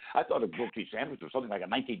 I thought a grilled cheese sandwich was something like a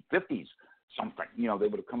 1950s something. They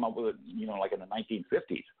would have come up with it, like in the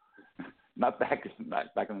 1950s, not back in the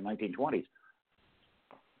 1920s.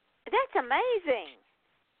 That's amazing.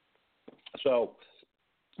 So,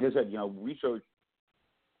 as I said, research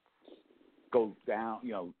goes down.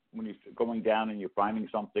 When you're going down and you're finding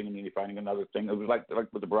something and then you're finding another thing. It was like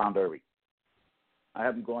with the Brown Derby. I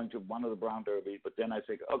have been going to one of the Brown Derby, but then I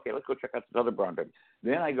say, okay, let's go check out this other Brown Derby.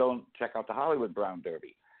 Then I go and check out the Hollywood Brown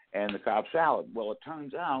Derby and the Cobb Salad. Well, it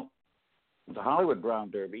turns out the Hollywood Brown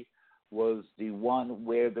Derby was the one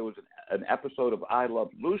where there was an episode of I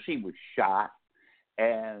Love Lucy was shot,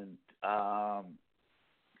 and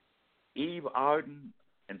Eve Arden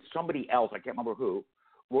and somebody else, I can't remember who,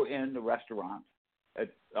 were in the restaurant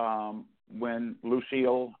when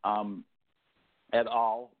Lucille et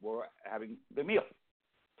al. Were having the meal.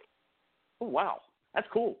 Oh, wow. That's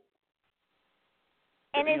cool.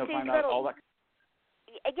 And it's these little,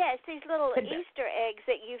 it's these little tidbits. Easter eggs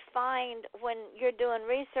that you find when you're doing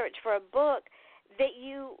research for a book that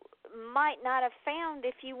you might not have found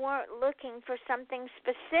if you weren't looking for something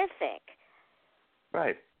specific.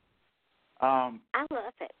 Right. I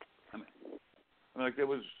love it. Like there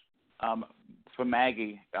was for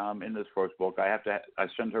Maggie in this first book, I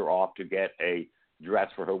sent her off to get a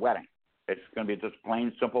dress for her wedding. It's going to be just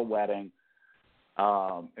plain, simple wedding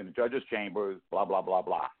in the judge's chambers, blah, blah, blah,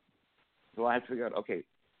 blah. So I had to figure out, okay,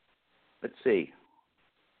 let's see.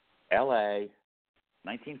 L.A.,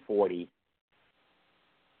 1940.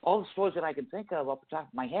 All the stores that I can think of off the top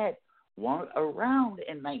of my head weren't around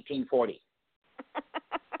in 1940.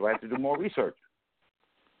 So I have to do more research.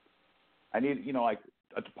 I need, like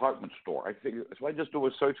a department store. I figure, so I just do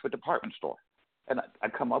a search for department store. And I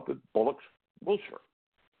come up with Bullock's Wilshire.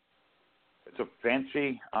 It's a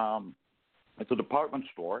fancy, it's a department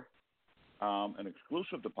store, an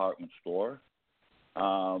exclusive department store.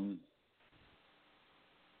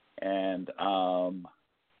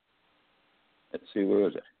 Let's see, where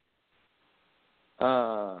is it?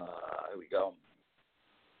 Here we go.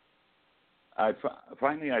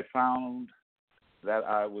 Finally I found that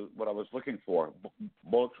what I was looking for,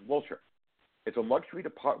 Bullock's Wilshire. It's a luxury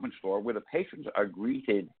department store where the patrons are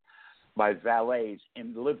greeted by valets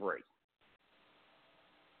in livery.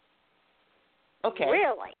 Okay.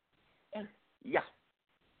 Really? Yeah.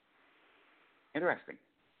 Interesting.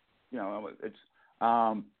 It's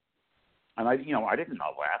and I didn't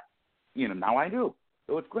know that. Now I do.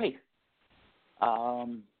 So it's great.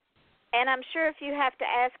 And I'm sure if you have to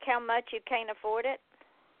ask how much, you can't afford it.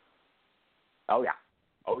 Oh yeah.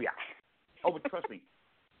 Oh but trust me.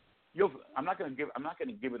 I'm not going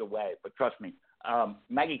to give it away, but trust me.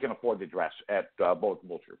 Maggie can afford the dress at Bullock's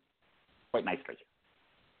Wilshire quite nicely.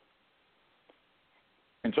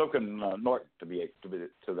 And so can Norton, for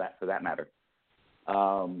that matter.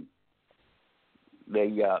 They're,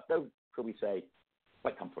 shall we say,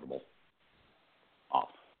 quite comfortable off.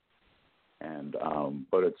 And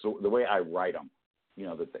but it's the way I write them,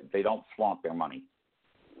 that they don't flaunt their money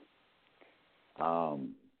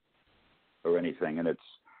or anything. And it's,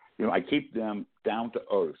 I keep them down to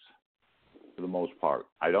earth for the most part.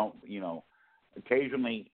 I don't,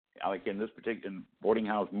 occasionally, like in this particular boarding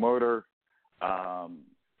house murder.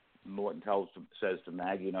 Norton says to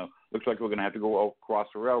Maggie, looks like we're going to have to go across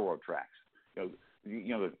the railroad tracks. The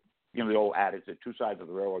old adage that two sides of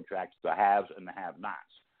the railroad tracks, the haves and the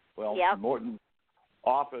have-nots. Well, yep. Norton's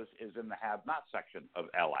office is in the have-not section of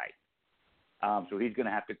L.A., so he's going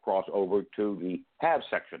to have to cross over to the have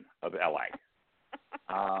section of L.A.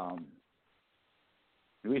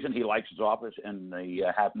 The reason he likes his office in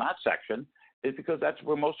the have-not section is because that's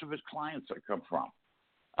where most of his clients come from.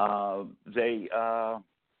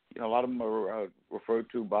 A lot of them are referred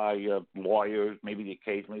to by lawyers, maybe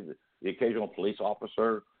the occasional police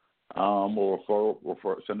officer will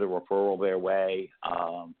send a referral their way.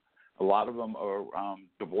 A lot of them are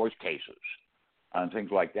divorce cases and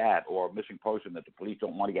things like that, or a missing person that the police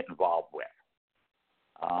don't want to get involved with.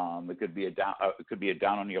 It could be a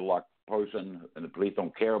down on your luck person, and the police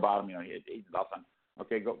don't care about him. He's nothing.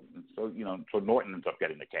 Okay, go. So so Norton ends up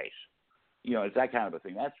getting the case. It's that kind of a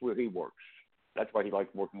thing. That's where he works. That's why he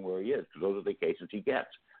likes working where he is, because those are the cases he gets.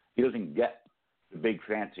 He doesn't get the big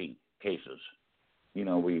fancy cases,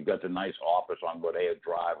 where you've got the nice office on Rodeo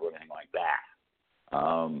Drive or anything like that.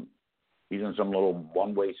 He's in some little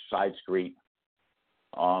one-way side street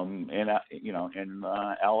in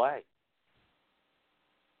L.A.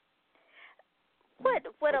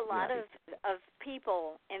 What a lot of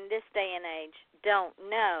people in this day and age don't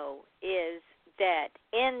know is that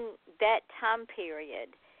in that time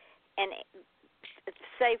period, and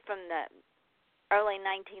say from the early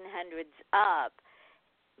 1900s up,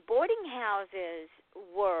 boarding houses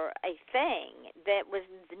were a thing that was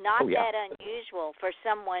not that unusual for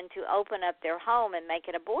someone to open up their home and make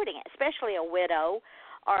it a boarding, especially a widow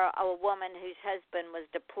or a woman whose husband was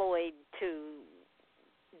deployed to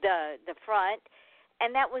the front,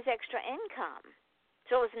 and that was extra income.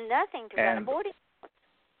 So it was nothing to run a boarding house.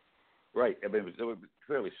 Right. I mean, it was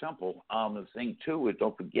fairly simple. The thing too is,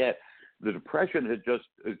 don't forget, the Depression is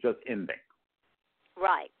just ending.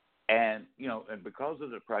 Right. And and because of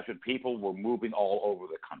the Depression, people were moving all over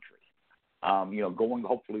the country. Going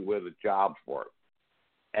hopefully where the jobs were.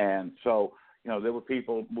 And so, there were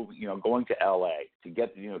people moving, going to LA to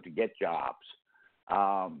get jobs.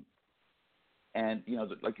 And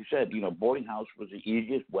like you said, boarding house was the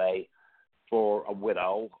easiest way for a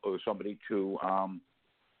widow or somebody to,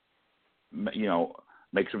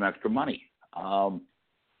 make some extra money.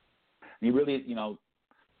 You really,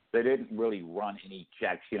 they didn't really run any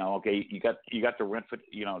checks. Okay, you got the rent for,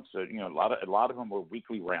 so a lot of them were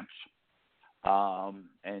weekly rents,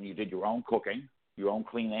 and you did your own cooking, your own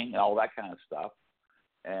cleaning, and all that kind of stuff,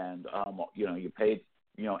 and you paid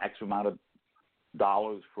X amount of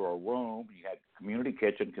dollars for a room. You had community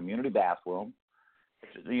kitchen, community bathroom,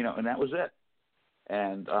 and that was it.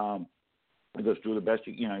 And you just do the best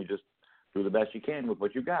you just do the best you can with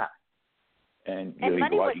what you got. And money you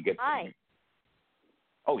go out, was you get. high.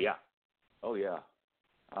 Oh yeah.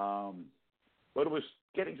 But it was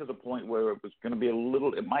getting to the point where it was going to be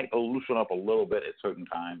it might loosen up a little bit at certain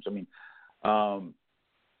times. I mean,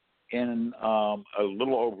 in a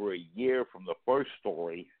little over a year from the first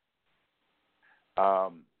story,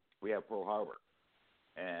 we have Pearl Harbor,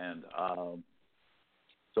 and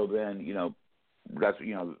so then that's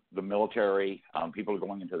the military. People are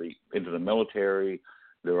going into the military.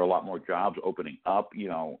 There are a lot more jobs opening up,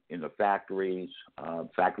 in the factories.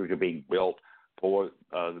 Factories are being built for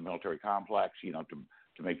the military complex,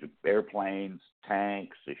 to make the airplanes,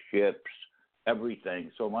 tanks, the ships,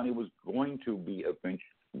 everything. So money was going to be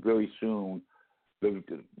very soon. There was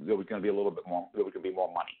going to be a little bit more. There was going to be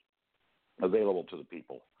more money available to the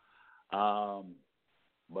people.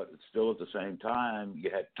 But still, at the same time,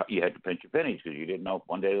 you had to pinch your pennies because you didn't know if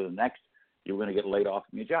one day or the next you were going to get laid off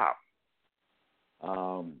from your job.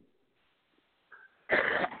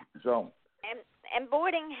 And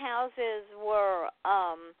boarding houses were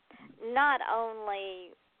not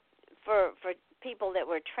only for people that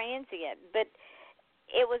were transient, but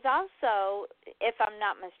it was also, if I'm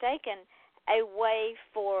not mistaken, a way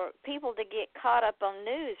for people to get caught up on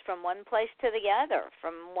news from one place to the other,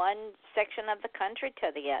 from one section of the country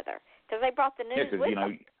to the other, because they brought the news with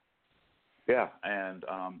them. Yeah, and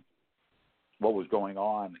what was going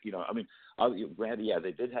on, granted,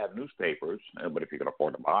 they did have newspapers, but if you could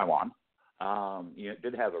afford to buy one,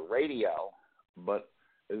 did have a radio, but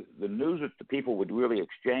the news that the people would really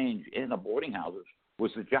exchange in the boarding houses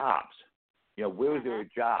was the jobs. Where is there a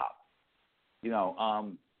job?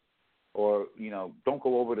 Or don't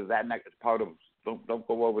go over to that next part of don't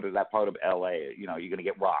go over to that part of L.A. You're going to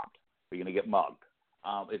get robbed. You're going to get mugged.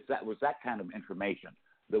 It was that kind of information.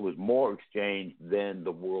 There was more exchange than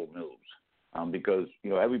the world news, because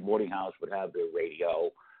every boarding house would have their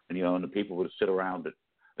radio, and the people would sit around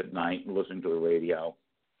at night and listen to the radio,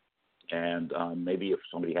 and maybe if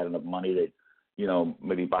somebody had enough money, they'd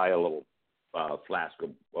maybe buy a little flask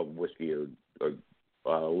of whiskey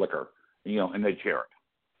or liquor, and they'd share it.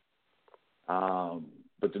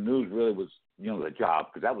 But the news really was, the job,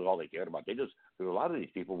 because that was all they cared about. Because a lot of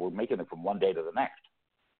these people were making it from one day to the next.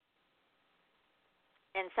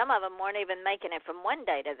 And some of them weren't even making it from one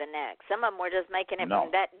day to the next. Some of them were just making it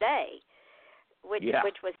from that day, which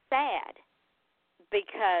was sad,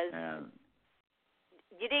 because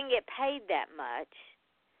you didn't get paid that much,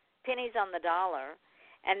 pennies on the dollar,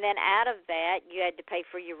 and then out of that you had to pay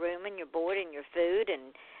for your room and your board and your food.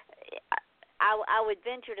 And I would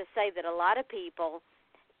venture to say that a lot of people,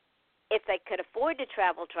 if they could afford to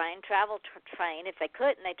travel train. If they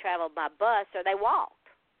couldn't, they traveled by bus or they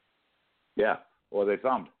walked. Yeah, or they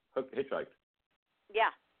thumbed, hitchhiked.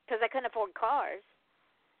 Yeah, because they couldn't afford cars.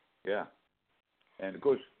 Yeah, and of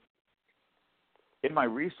course, in my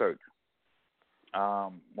research,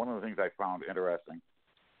 one of the things I found interesting,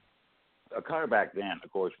 a car back then,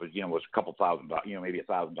 of course, was a couple $1,000, maybe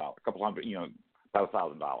 $1,000, a couple hundred, about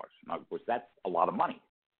 $1,000. Now, of course, that's a lot of money.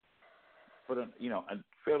 But a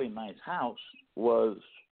fairly nice house was,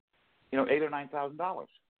 $8,000 or $9,000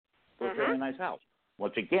 for a fairly nice house.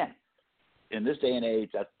 Once again, in this day and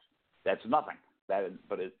age, that's nothing.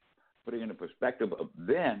 But putting into perspective of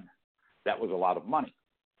then, that was a lot of money.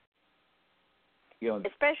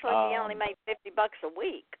 Especially if you only made $50 a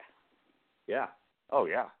week. Yeah. Oh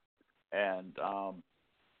yeah. And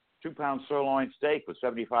 2-pound sirloin steak was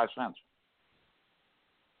 75 cents.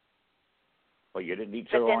 Well, you didn't eat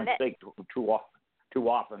sirloin steak too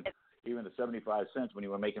often, even the 75 cents when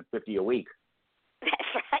you were making $50 a week. That's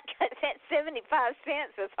right, because that 75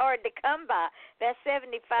 cents was hard to come by. That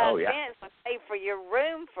 75 cents would pay for your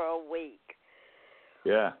room for a week.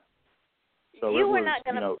 Yeah. So you were not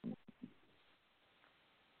going to...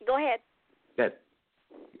 Go ahead. Good.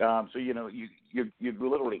 So, you're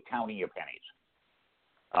literally counting your pennies.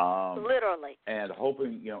 Literally. And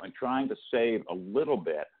hoping, and trying to save a little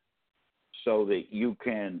bit so that you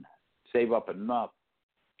can save up enough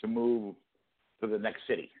to move to the next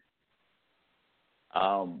city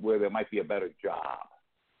where there might be a better job.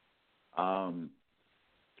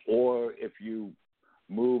 or if you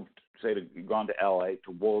moved, say, you've gone to L.A.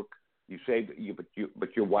 to work, you save,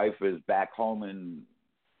 but your wife is back home in,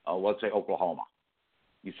 let's say, Oklahoma.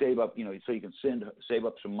 You save up, so you can save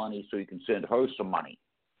up some money so you can send her some money.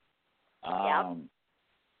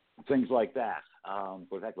 Things like that.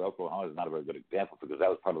 But actually, Oklahoma is not a very good example because that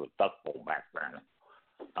was part of the Dust Bowl back then.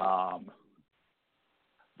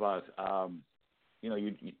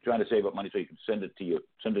 You're trying to save up money so you can send it to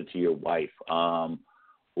your wife,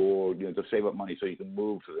 or to save up money so you can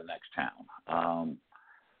move to the next town.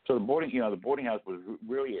 So the boarding house was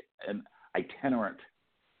really an itinerant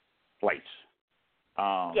place.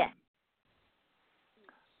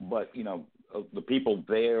 But the people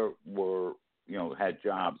there were had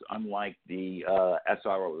jobs, unlike the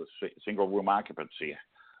SRO, the single room occupancy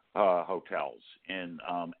hotels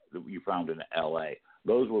that you found in L.A.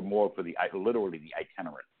 Those were more for literally the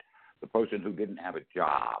itinerant, the person who didn't have a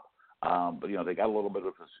job. But they got a little bit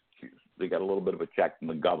of a check from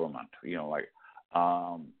the government,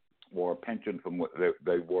 or a pension from what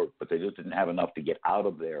they worked, but they just didn't have enough to get out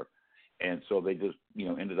of there, and so they just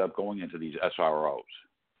ended up going into these SROs,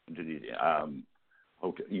 into these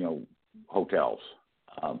hotels.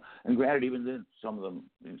 And granted, even then, some of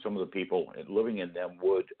the people living in them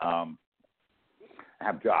would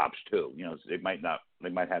have jobs too. They might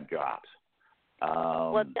have jobs.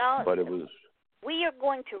 But it was. We are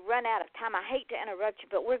going to run out of time. I hate to interrupt you,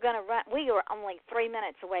 but we're going to run. We are only 3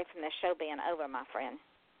 minutes away from the show being over, my friend.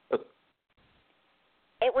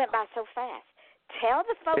 It went by so fast. Tell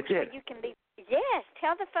the folks where you can be. Yes,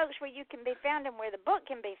 tell the folks where you can be found and where the book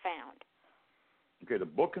can be found. Okay, the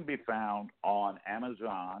book can be found on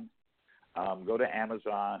Amazon. Go to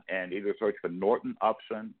Amazon and either search for Norton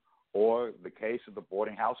Upson or The Case of the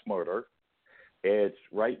Boarding House Murder. It's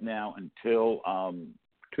right now until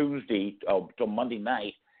till Monday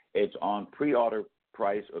night. It's on pre-order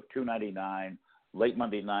price of $2.99. Late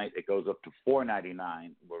Monday night, it goes up to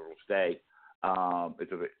 $4.99, where it'll stay.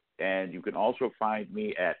 And you can also find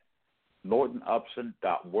me at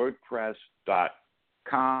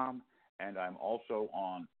nortonupson.wordpress.com, and I'm also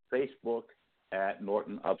on Facebook at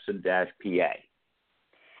Norton Upson PA.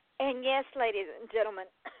 And yes, ladies and gentlemen,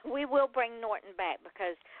 we will bring Norton back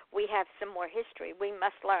because we have some more history. We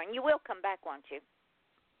must learn. You will come back, won't you?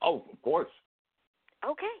 Oh, of course.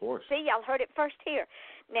 Okay. Of course. See, y'all heard it first here.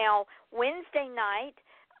 Now, Wednesday night,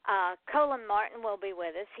 Colin Martin will be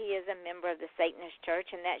with us. He is a member of the Satanist Church,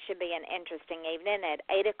 and that should be an interesting evening at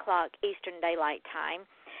 8 o'clock Eastern Daylight Time.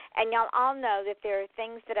 And y'all all know that there are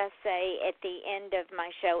things that I say at the end of my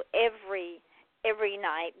show every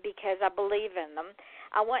night because I believe in them.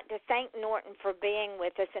 I want to thank Norton for being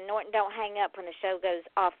with us. And, Norton, don't hang up when the show goes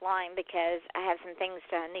offline because I have some things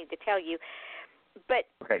I need to tell you. But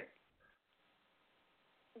okay.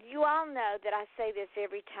 You all know that I say this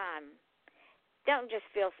every time. Don't just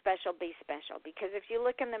feel special, be special. Because if you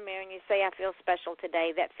look in the mirror and you say, I feel special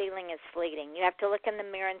today, that feeling is fleeting. You have to look in the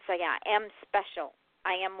mirror and say, I am special.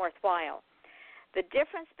 I am worthwhile. The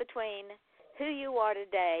difference between who you are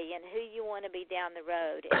today and who you want to be down the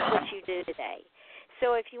road is what you do today.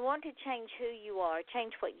 So if you want to change who you are,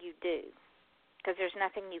 change what you do. Because there's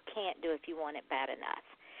nothing you can't do if you want it bad enough.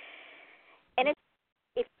 And if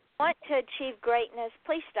you want to achieve greatness,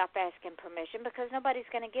 please stop asking permission because nobody's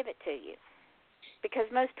going to give it to you. Because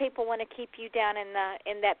most people want to keep you down in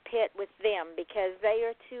that pit with them because they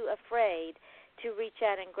are too afraid to reach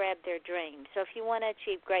out and grab their dreams. So if you want to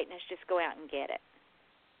achieve greatness, just go out and get it.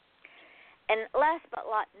 And last but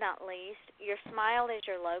not least, your smile is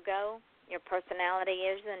your logo. Your personality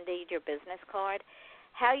is indeed your business card.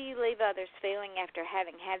 How you leave others feeling after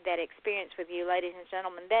having had that experience with you, ladies and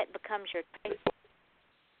gentlemen, that becomes your taste.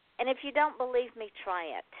 And if you don't believe me, try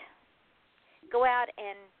it. Go out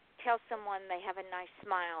and tell someone they have a nice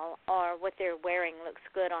smile or what they're wearing looks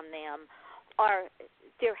good on them or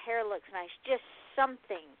their hair looks nice, just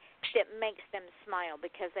something that makes them smile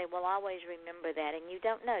because they will always remember that. And you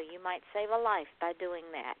don't know, you might save a life by doing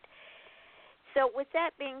that. So with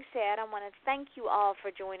that being said, I want to thank you all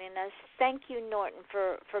for joining us. Thank you, Norton,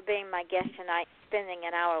 for being my guest tonight, spending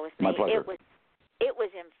an hour with me. My pleasure. It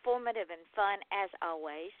was informative and fun, as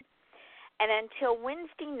always. And until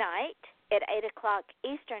Wednesday night at 8 o'clock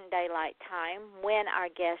Eastern Daylight Time, when our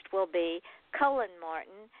guest will be Colin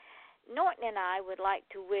Martin, Norton and I would like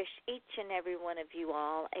to wish each and every one of you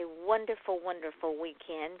all a wonderful, wonderful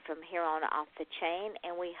weekend from here on off the chain.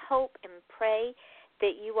 And we hope and pray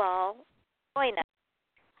that you all join us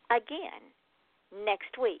again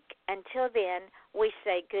next week. Until then, we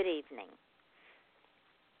say good evening.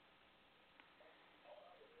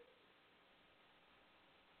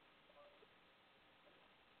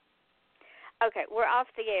 Okay, we're off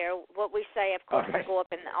the air. What we say, of course, will go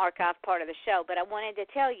up in the archive part of the show. But I wanted to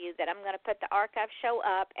tell you that I'm going to put the archive show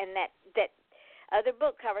up, and that other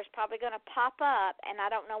book cover is probably going to pop up, and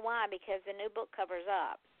I don't know why, because the new book cover's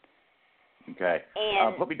up. Okay.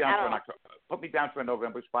 And put me down for a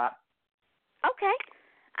November spot. Okay,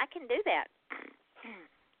 I can do that.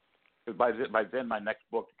 Because by then, my next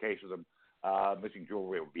book, Cases of Missing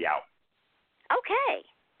Jewelry, will be out. Okay,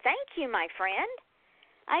 thank you, my friend.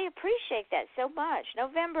 I appreciate that so much.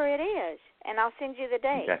 November it is, and I'll send you the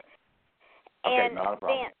date. Okay. And not a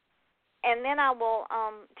problem. Then I will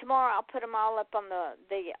tomorrow. I'll put them all up on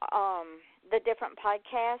the different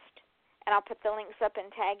podcast, and I'll put the links up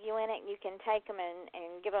and tag you in it. And you can take them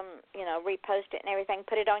and give them, repost it and everything.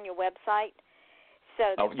 Put it on your website.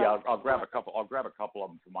 So I'll grab a couple. I'll grab a couple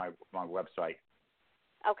of them from my website.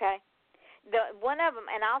 Okay. One of them,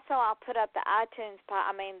 and also I'll put up the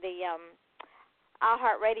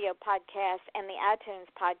iHeartRadio podcast and the iTunes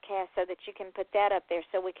podcast so that you can put that up there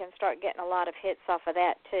so we can start getting a lot of hits off of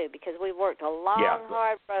that too, because we worked a long,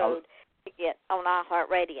 hard road to get on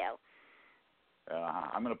iHeartRadio.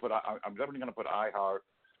 I'm definitely going to put iHeart.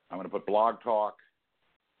 I'm going to put Blog Talk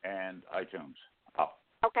and iTunes up.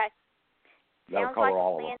 Okay. That'll cover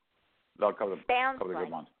all of them. That'll cover the good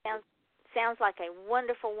ones. Sounds like a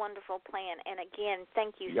wonderful, wonderful plan. And again,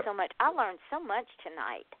 thank you so much. I learned so much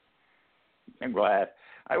tonight. I'm glad.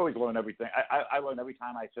 I always learn everything. I learn every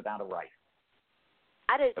time I sit down to write.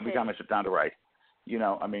 I do Every too. time I sit down to write.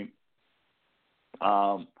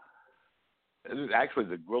 Actually,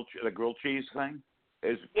 the grilled cheese thing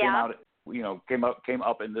came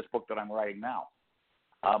up in this book that I'm writing now.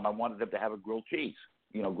 I wanted them to have a grilled cheese,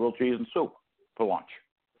 grilled cheese and soup for lunch,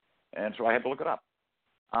 and so I had to look it up.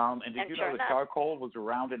 And did you know that charcoal was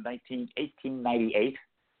around in 1898,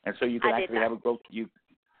 and so you could actually have a grilled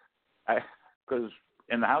because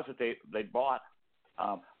in the house that they bought.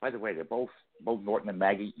 By the way, they're both Norton and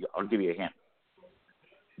Maggie. I'll give you a hint.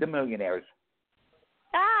 They're millionaires.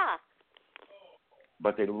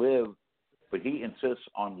 But he insists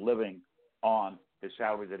on living on his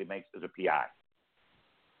salary that he makes as a PI.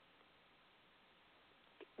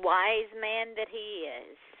 Wise man that he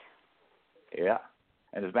is. Yeah.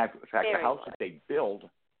 And as a matter of fact, the house that they build,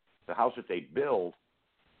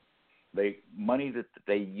 the money that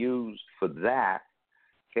they used for that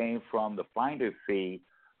came from the finder fee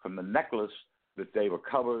from the necklace that they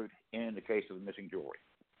recovered in the case of the missing jewelry.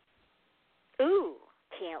 Ooh,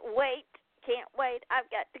 can't wait. I've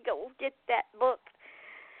got to go get that book.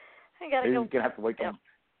 I got to go. You're going to have to wait. You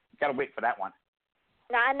got to wait for that one.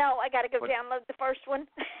 No, I know. I got to go download the first one.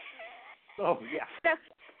 Oh, yeah.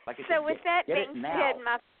 So with that being said,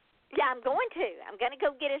 I'm going to. I'm going to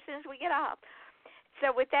go get it as soon as we get off. So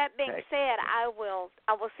with that being said, I will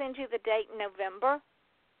send you the date in November.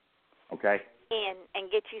 Okay. And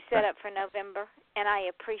get you set up for November. And I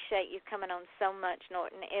appreciate you coming on so much,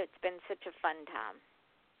 Norton. It's been such a fun time.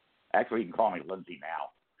 Actually, you can call me Lindsay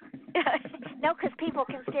now. No, because people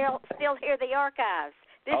can still hear the archives.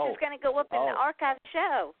 This is going to go up in the archive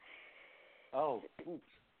show. Oh, oops.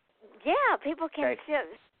 Yeah, people can still.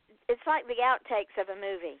 It's like the outtakes of a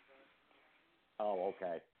movie. Oh,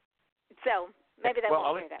 okay. So maybe they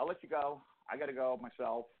won't hear that. I'll let you go. I got to go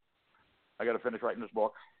myself. I got to finish writing this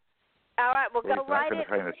book. All right, we'll go write it.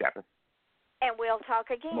 Finish this chapter. And we'll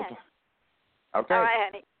talk again. Okay. All right,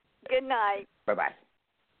 honey. Good night. Bye-bye.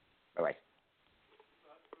 Bye-bye.